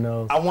tall wearing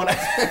those. I want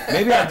to.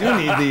 Maybe I do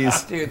need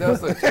these. Dude,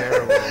 those look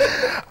terrible.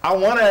 I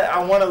want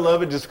to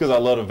love it just because I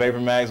love the Vapor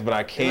Max, but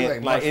I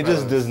can't. Like it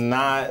just does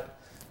not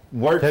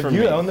work for me.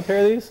 Have you owned the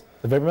pair of these?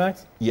 The Vapor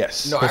Max?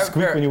 Yes. No, They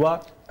squeak when you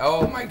walk?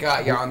 Oh my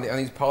god, yeah, on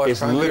these polar.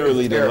 It's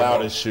literally the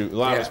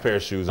loudest pair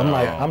of shoes. I'm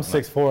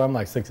 6'4", I'm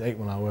like 6'8"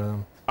 when I wear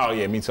them. Oh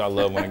yeah, me too. I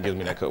love when it gives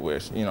me that cut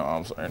wears. You know,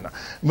 I'm sorry. No.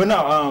 But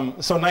no,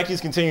 so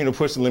Nike's continuing to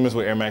push the limits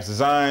with Air Max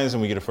designs,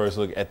 and we get a first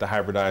look at the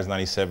hybridized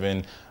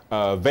 97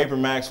 Vapor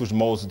Max, which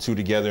molds the two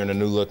together in a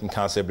new look and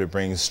concept that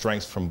brings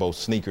strengths from both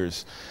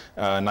sneakers.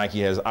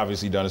 Nike has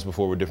obviously done this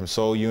before with different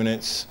sole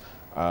units.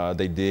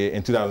 They did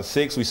in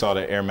 2006. We saw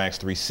the Air Max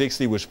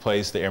 360, which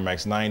placed the Air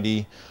Max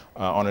 90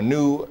 on a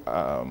new,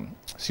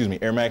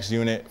 Air Max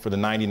unit for the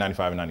 90,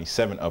 95, and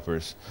 97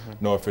 uppers.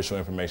 No official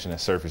information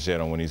has surfaced yet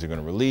on when these are going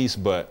to release,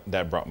 but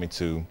that brought me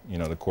to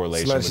the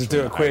correlation. So let's just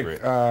do a quick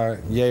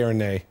yay or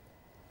nay.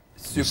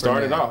 Super You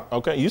started nay. off.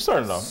 Okay, you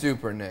started off.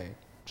 Super nay.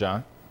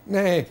 John.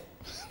 Nay.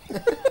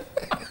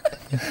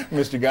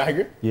 Mr.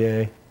 Geiger.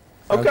 Yay.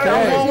 Okay,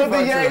 I'm going with the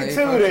He yay fucks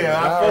too with it. then.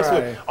 I All fucks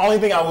with right. it. Only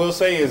thing I will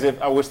say is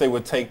I wish they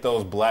would take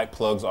those black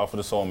plugs off of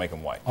the sole and make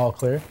them white. All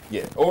clear?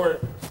 Yeah. Or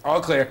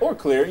All clear. yeah.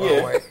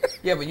 Oh, wait.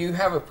 Yeah, but you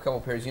have a couple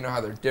pairs. You know how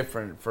they're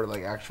different for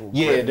like actual.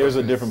 Yeah, grip there's a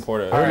purposes. different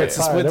port of All right, it. it's a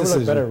Fire, split they would look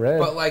decision. better red.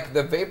 But like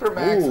the Vapor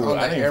Max Ooh, on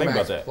I the didn't Air think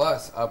Max about that.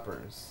 Plus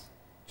uppers.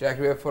 Jack,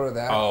 do we have a photo of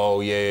that? Oh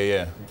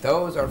yeah.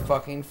 Those are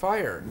fucking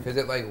fire because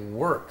it like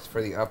works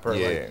for the upper.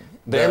 Yeah. Like,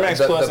 The Air Max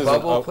Plus the is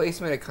bubble up-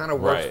 placement. It kind of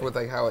works Right. with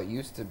like how it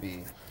used to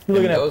be. You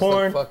looking And at those look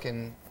porn?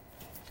 Fucking.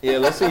 Yeah,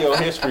 let's see your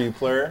history,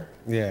 player.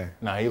 Yeah.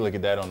 Nah, he look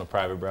at that on the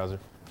private browser.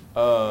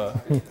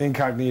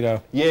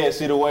 Incognito. Yeah,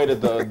 see the way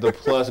that the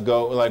plus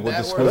go, like with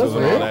That the works squiggles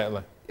and all well. that.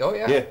 Like, Oh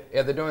yeah. Yeah.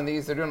 Yeah, they're doing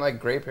these. They're doing like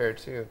gray pair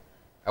too.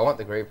 I want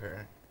the gray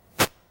pair.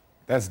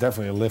 That's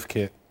definitely a lift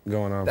kit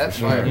going on That's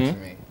for sure. fire to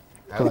me.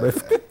 I like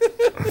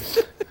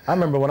that. I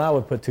remember when I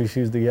would put two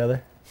shoes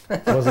together.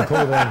 It wasn't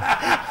cool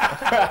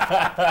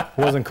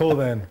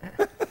then.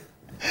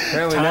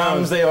 Apparently now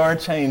times they are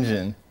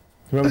changing.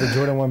 Remember the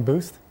Jordan 1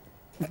 Boost?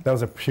 That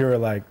was a pure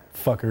like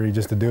fuckery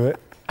just to do it.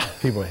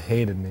 People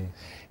hated me.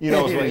 You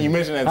know, you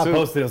mentioned that I too.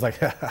 posted it, was like,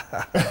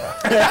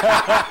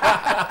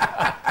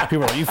 people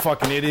were like, you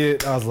fucking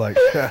idiot. I was like,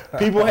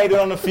 People hated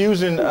on the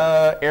Fusion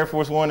Air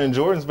Force One and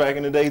Jordans back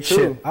in the day too.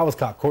 shit. I was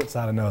caught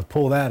courtside and those.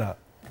 Pull that up.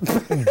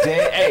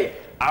 Hey,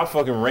 I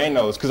fucking ran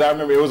those because I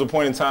remember it was a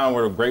point in time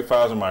where the Grape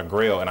 5s were my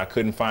grail and I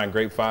couldn't find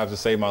Grape 5s to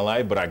save my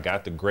life, but I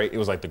got it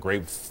was like the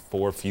Grape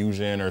 4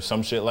 Fusion or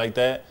some shit like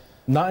that.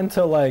 Not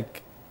until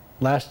like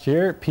last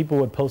year, people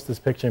would post this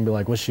picture and be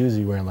like, what shoes are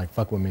you wearing? Like,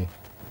 fuck with me.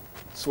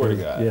 Swear to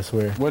God. Yeah, I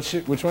swear.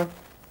 which one?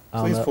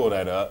 Please pull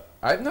that up.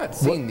 I've not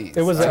seen these.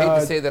 It was, I hate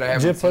to say that I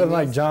haven't Jip put seen in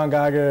like these. John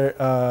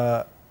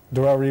Geiger,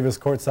 Darrell Rivas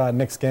courtside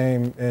Knicks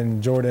game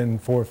and Jordan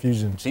 4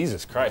 Fusion.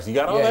 Jesus Christ, you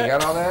got all Yeah, that? you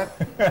got all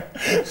that?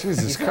 Jesus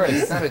He's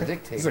Christ. not a He's a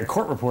dictator.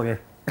 court reporter.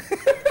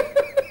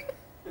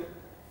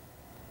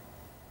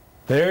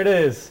 There it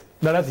is.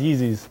 No, that's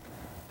Yeezys.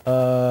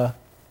 No,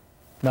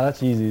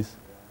 that's Yeezys.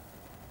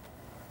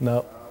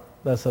 No,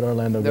 that's at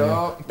Orlando game.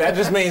 No, That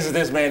just means that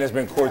this man has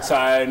been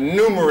courtside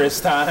numerous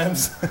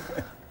times.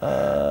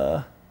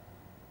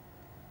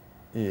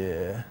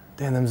 Yeah.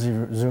 Damn, them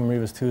Zoom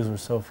Rivas 2s were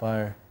so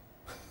fire.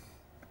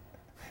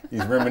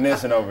 He's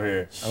reminiscing over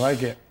here. I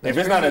like it. If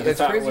it's not at the it's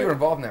top, crazy wait. you're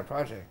involved in that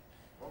project.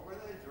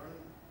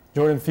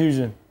 Jordan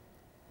Fusion.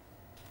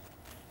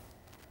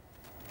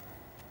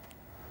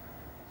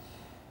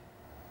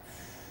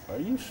 Are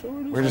you sure?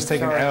 We're just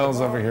taking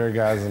L's over here,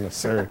 guys, in the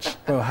search.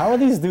 Bro, how are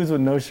these dudes with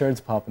no shirts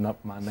popping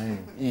up my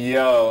name?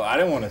 Yo, I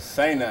didn't want to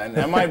say nothing.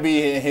 That might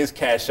be in his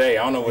cachet.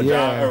 I don't know what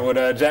John Yeah. or what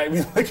Jack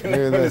be looking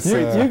Dude, at. that's,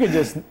 You could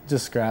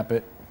just scrap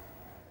it.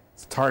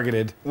 it's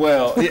targeted.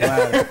 Well,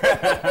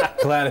 yeah.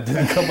 Glad it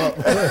didn't come up.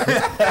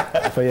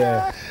 But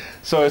yeah.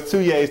 So it's 2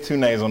 yays, 2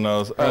 nays on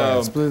those.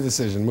 Split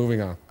decision. Moving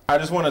on. I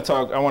just want to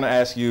talk. I want to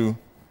ask you.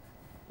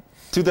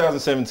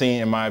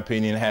 2017, in my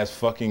opinion, has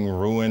fucking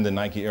ruined the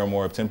Nike Air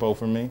More Up Tempo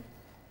for me.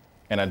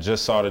 And I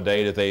just saw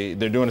today that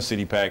they're doing a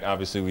city pack.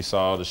 Obviously, we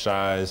saw the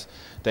Shies,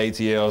 the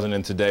ATLs, and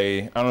then today,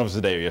 I don't know if it was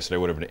today or yesterday,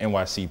 whatever, the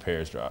NYC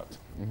pairs dropped.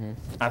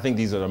 I think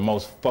these are the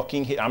most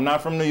fucking hit. I'm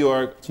not from New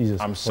York.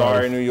 Jesus I'm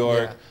sorry, Christ. New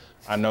York. Yeah.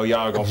 I know y'all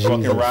are going to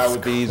fucking ride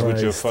with these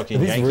with your Christ. fucking Are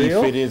these Yankee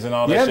real? fitteds and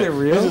all that Yeah, shit. they're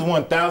real. This is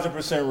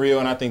 1,000% real,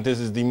 and I think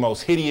this is the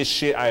most hideous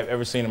shit I have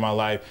ever seen in my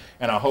life.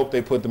 And I hope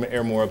they put them in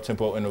Air More Up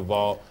Tempo in the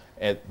vault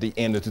at the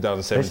end of They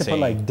 2017. should put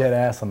like dead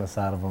ass on the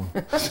side of them.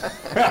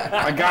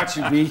 I got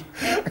you, B.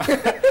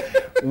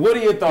 What are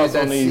your thoughts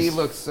Dude, on that C these?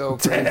 looks so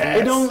crazy.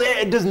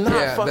 It does not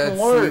Yeah, fucking that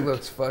work. C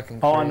looks fucking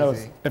crazy. All I know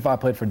is if I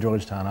played for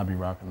Georgetown, I'd be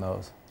rocking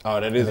those. Oh,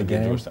 that is a good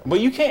game. Georgetown.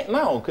 But you can't,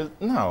 no, because,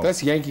 no.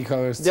 That's Yankee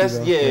colors, too, That's,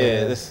 though.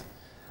 yeah. That's,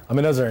 I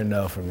mean, those are a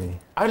no for me.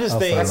 I just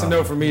think that's a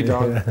no for me,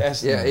 dog.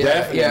 That's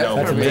definitely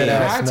no for me.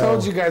 I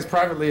told you guys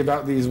privately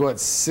about these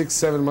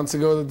 6-7 months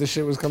ago that this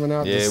shit was coming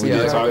out. Yeah, we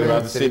did talk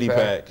about the city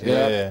pack.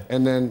 Yeah.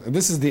 And then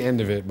this is the end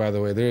of it, by the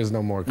way. There is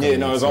no more. Yeah,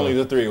 no, it's only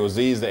the three. It was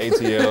these, the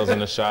ATLs,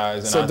 and the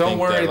Shies. So don't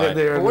worry that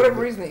they're. For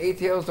whatever reason, the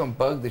ATLs don't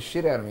bug the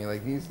shit out of me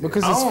like these.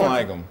 Because I don't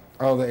like them.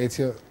 Oh, the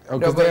ATL. Oh,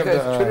 no,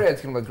 because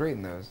Trinidad's gonna look great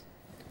in those.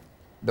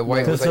 The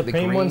white The with like the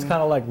Supreme green ones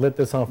kind of like lit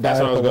this on fire.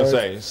 That's what I was gonna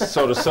say.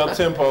 So the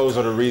sub-tempos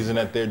are the reason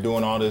that they're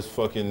doing all this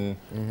fucking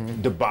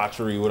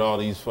debauchery with all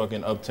these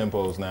fucking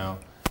up-tempos now.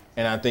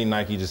 And I think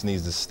Nike just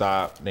needs to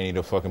stop. They need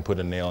to fucking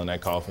put a nail in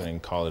that coffin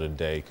and call it a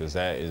day, because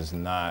that is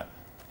not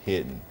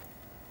hitting.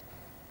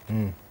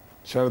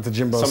 Shout out to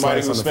Jimbo.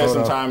 Somebody who spent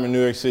some time in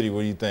New York City,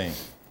 what do you think?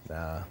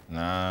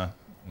 Nah.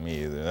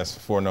 Me either. That's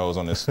 4 no's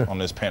on this on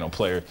this panel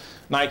player.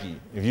 Nike,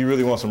 if you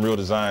really want some real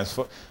designs,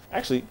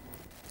 actually,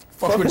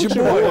 fuck with your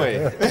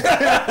boy.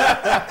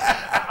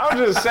 I'm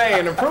just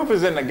saying, the proof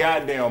is in the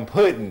goddamn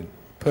pudding.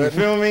 You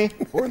feel me?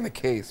 or in the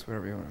case,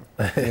 whatever you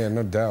want. Yeah,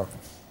 no doubt.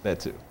 That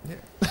too. Yeah.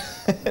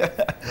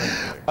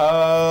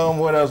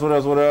 What else?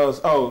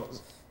 Oh,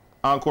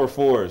 Encore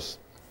 4s.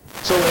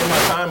 So in my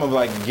time of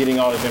like getting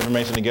all this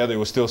information together, it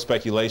was still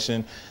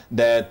speculation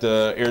that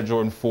the Air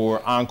Jordan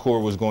 4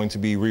 Encore was going to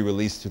be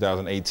re-released in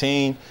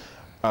 2018.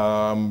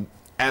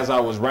 As I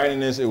was writing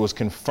this, it was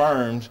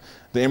confirmed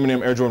the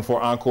Eminem Air Jordan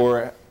 4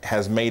 Encore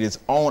has made its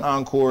own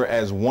Encore,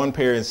 as one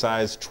pair in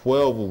size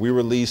 12 will be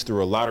released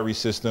through a lottery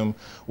system,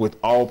 with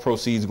all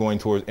proceeds going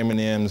towards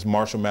Eminem's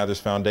Marshall Mathers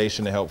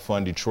Foundation to help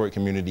fund Detroit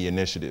community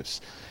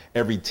initiatives.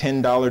 Every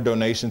 $10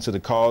 donation to the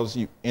cause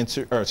every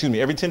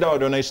 $10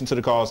 donation to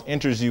the cause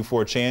enters you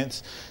for a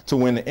chance to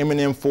win the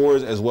Eminem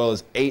 4s, as well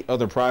as 8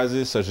 other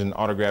prizes, such as an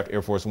autographed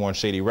Air Force One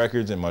Shady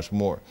Records and much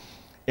more.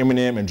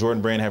 Eminem and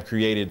Jordan Brand have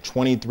created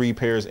 23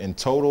 pairs in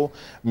total,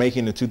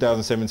 making the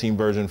 2017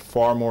 version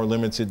far more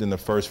limited than the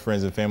first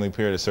Friends and Family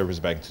pair that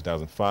surfaced back in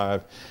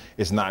 2005.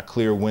 It's not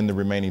clear when the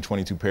remaining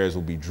 22 pairs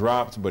will be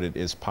dropped, but it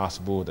is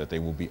possible that they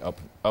will be up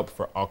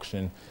for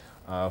auction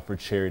for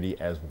charity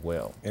as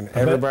well. And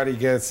everybody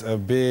gets a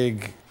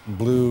big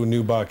blue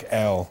Nubuck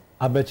L.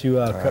 I bet you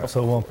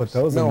Crepso won't put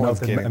those in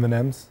melted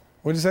M&Ms.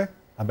 What'd you say?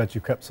 I bet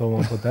you Crepso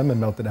won't put them in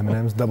melted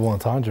M&Ms. Double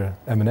entendre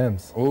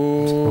M&Ms.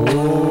 Ooh.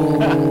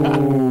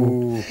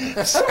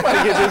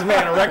 Somebody get this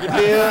man a record deal.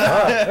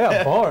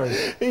 Yeah,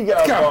 bars. He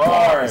got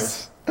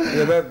bars.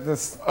 Yeah,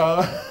 that's.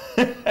 I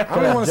don't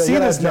even want to see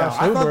this now.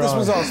 I thought this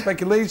was all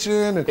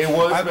speculation. And it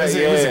was.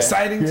 It was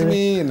exciting to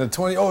me. And the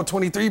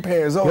 23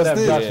 pairs. Oh, it's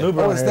this.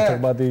 Oh, it's that.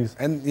 About these.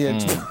 And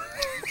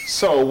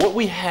So what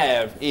we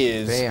have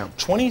is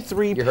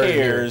 23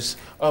 pairs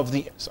of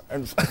the.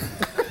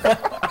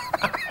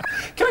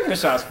 Can I get a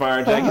shots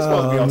fired, Jack? You're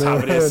supposed to be on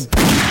top of this.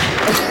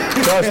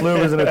 Josh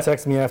Luber's gonna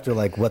text me after,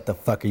 like, what the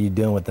fuck are you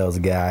doing with those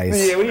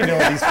guys? Yeah, what are you doing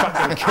with these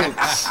fucking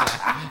kooks?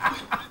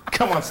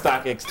 Come on,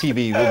 StockX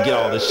TV. We'll get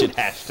all this shit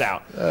hashed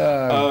out.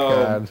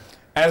 God.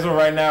 As of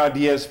right now, a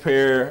DS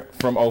pair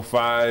from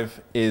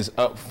 05 is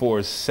up for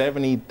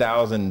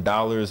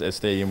 $70,000 at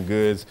Stadium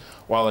Goods,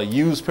 while a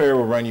used pair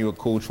will run you a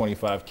cool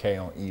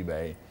 $25K on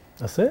eBay.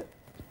 That's it?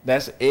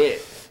 That's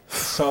it.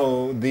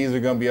 So these are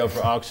going to be up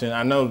for auction.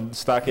 I know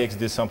StockX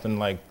did something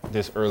like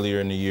this earlier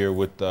in the year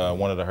with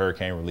one of the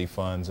hurricane relief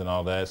funds and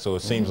all that. So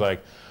it seems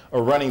like a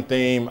running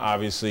theme.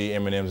 Obviously,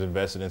 Eminem's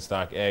invested in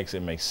StockX.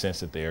 It makes sense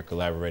that they are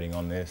collaborating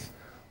on this.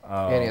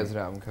 And he has an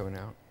album coming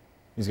out.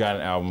 He's got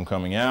an album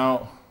coming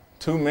out.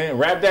 2 minutes.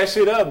 Wrap that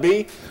shit up,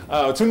 B.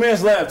 2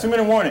 minutes left.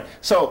 2-minute warning.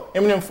 So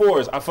Eminem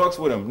 4s, I fucks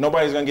with them.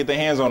 Nobody's going to get their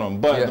hands on them.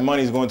 But the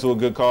money's going to a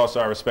good cause, so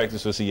I respect it.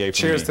 So CA for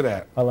Cheers me. to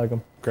that. I like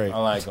them. Great. I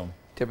like them.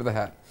 Tip of the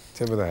hat.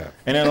 Tip of the hat.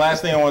 And then the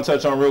last thing I want to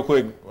touch on real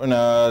quick in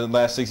the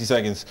last 60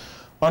 seconds.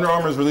 Under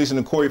Armour is releasing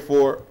the Curry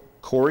 4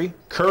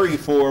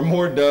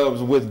 more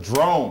dubs with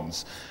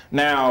drones.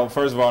 Now,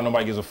 first of all,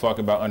 nobody gives a fuck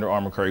about Under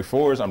Armour Curry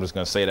 4s. I'm just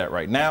going to say that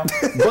right now.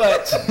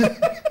 But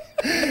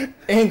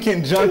in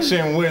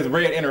conjunction with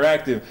Red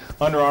Interactive,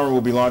 Under Armour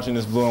will be launching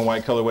this blue and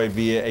white colorway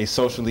via a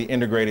socially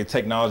integrated,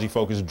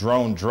 technology-focused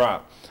drone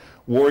drop.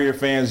 Warrior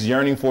fans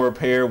yearning for a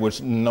pair,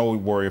 which no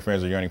Warrior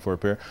fans are yearning for a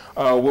pair,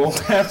 will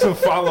have to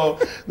follow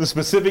the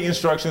specific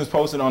instructions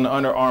posted on the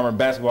Under Armour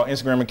basketball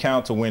Instagram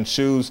account to win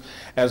shoes,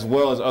 as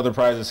well as other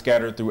prizes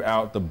scattered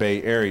throughout the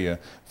Bay Area.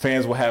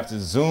 Fans will have to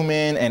zoom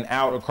in and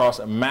out across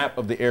a map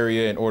of the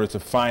area in order to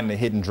find the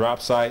hidden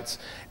drop sites.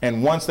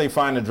 And once they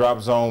find the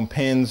drop zone,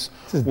 pins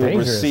will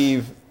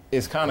receive.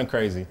 It's kind of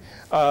crazy.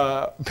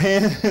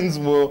 Pins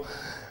will.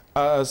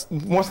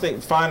 Once they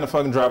find the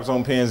fucking drop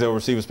zone pins, they'll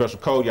receive a special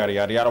code, yada,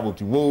 yada, yada,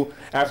 whoop-de-woo.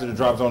 After the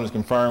drop zone is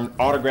confirmed,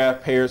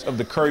 autographed pairs of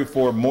the Curry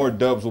 4 more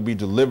dubs will be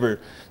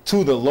delivered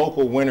to the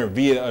local winner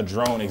via a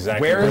drone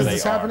exactly where is they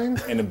this are. happening?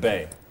 In the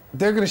Bay.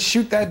 They're going to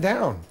shoot that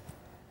down.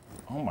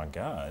 Oh, my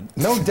God.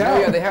 No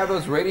doubt. Yeah, they have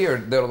those radio,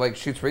 they'll like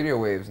shoots radio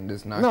waves and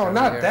just knock No,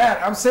 not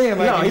that. I'm saying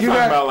like no, he's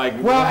talking about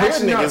like well,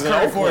 actually, no, it's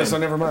Curry Curry 4, so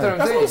never mind.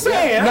 That's what I'm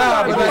saying.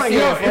 Nah, but like,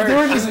 if if there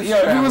were just, if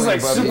it was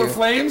like super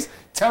flames,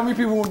 Tell me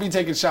people wouldn't be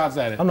taking shots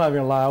at it. I'm not even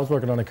gonna lie. I was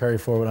working on a Curry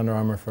 4 with Under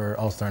Armour for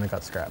All-Star and it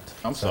got scrapped.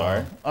 I'm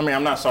sorry. I mean,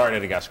 I'm not sorry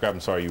that it got scrapped.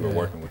 I'm sorry you were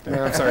working with them.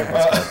 Yeah, I'm sorry.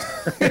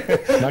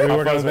 Not gonna be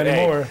working with it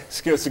anymore.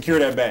 Secure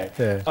that bag.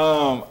 Yeah.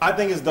 I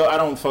think it's though. I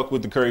don't fuck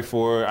with the Curry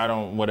 4. I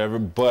don't whatever.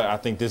 But I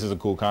think this is a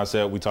cool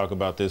concept. We talk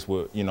about this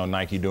with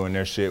Nike doing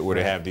their shit where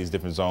they have these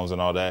different zones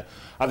and all that.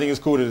 I think it's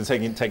cool that they're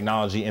taking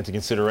technology into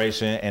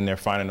consideration and they're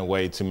finding a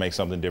way to make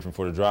something different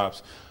for the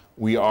drops.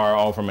 We are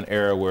all from an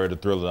era where the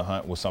thrill of the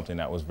hunt was something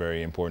that was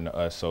very important to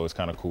us, so it's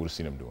kind of cool to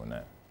see them doing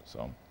that.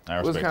 So I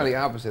respect It was kind of that. the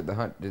opposite. The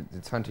hunt,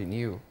 it's hunting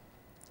you.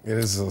 It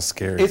is a little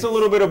scary. It's a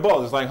little bit of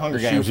both. It's like Hunger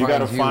The Games. shoe You got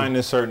to finds you. find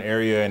this certain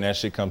area, and that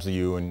shit comes to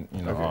you, and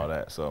all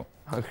that. So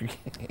Hunger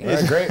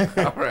Yeah, great.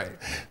 All right.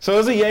 So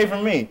it's a yay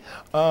for me.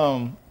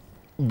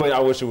 But I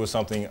wish it was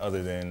something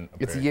other than.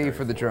 It's a yay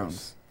for the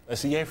drones.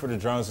 It's a yay for the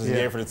drones. It's a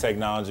yay for the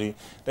technology.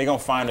 They gonna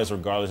find us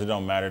regardless. It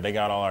don't matter. They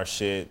got all our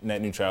shit.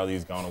 Net neutrality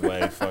is gone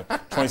away. Fuck.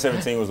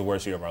 2017 was the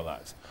worst year of our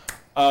lives.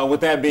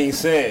 With that being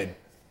said,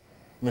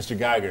 Mr.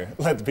 Geiger,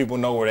 let the people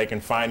know where they can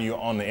find you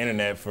on the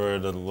internet for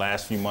the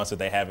last few months that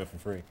they have it for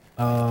free.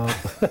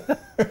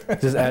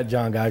 Just at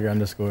John Geiger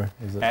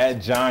 _.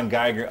 At John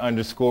Geiger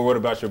 _ What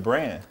about your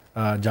brand?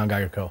 John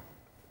Geiger Co.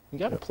 You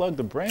gotta plug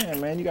the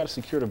brand, man. You gotta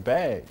secure the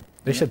bag.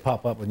 They should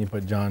pop up when you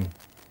put John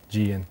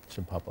G in.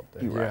 Should pop up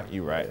there.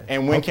 You're right.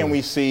 And when can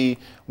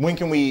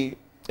we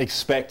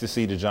expect to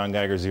see the John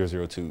Geiger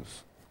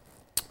 002s?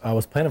 I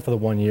was planning for the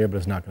 1 year, but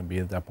it's not going to be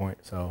at that point.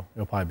 So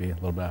it'll probably be a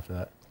little bit after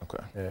that.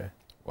 Okay. Yeah.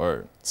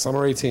 Word.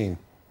 Summer 18.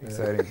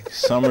 Exciting.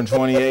 Summer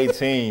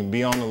 2018.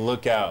 Be on the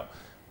lookout.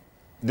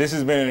 This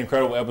has been an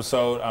incredible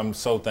episode. I'm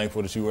so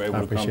thankful that you were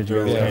able to come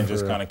through and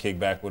just kind of kick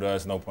back with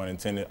us. No pun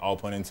intended. All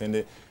pun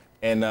intended.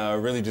 And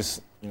really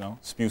just,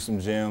 spew some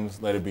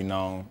gems, let it be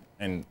known.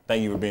 And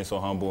thank you for being so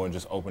humble and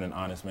just open and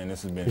honest, man.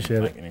 This has been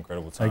an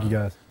incredible time. Thank you,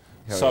 guys.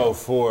 So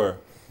for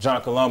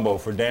John Colombo,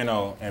 for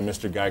Dano, and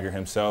Mr. Geiger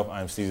himself,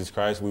 I'm Jesus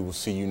Christ. We will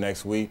see you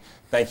next week.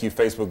 Thank you,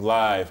 Facebook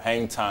Live,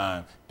 Hang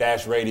Time,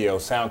 Dash Radio,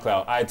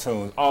 SoundCloud,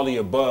 iTunes, all the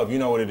above. You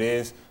know what it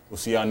is. We'll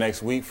see y'all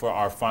next week for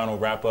our final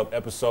wrap-up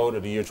episode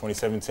of the year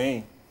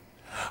 2017.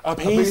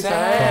 Peace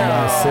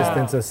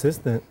out.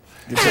 Assistant.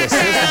 Get your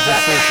assistant's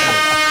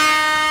assistant.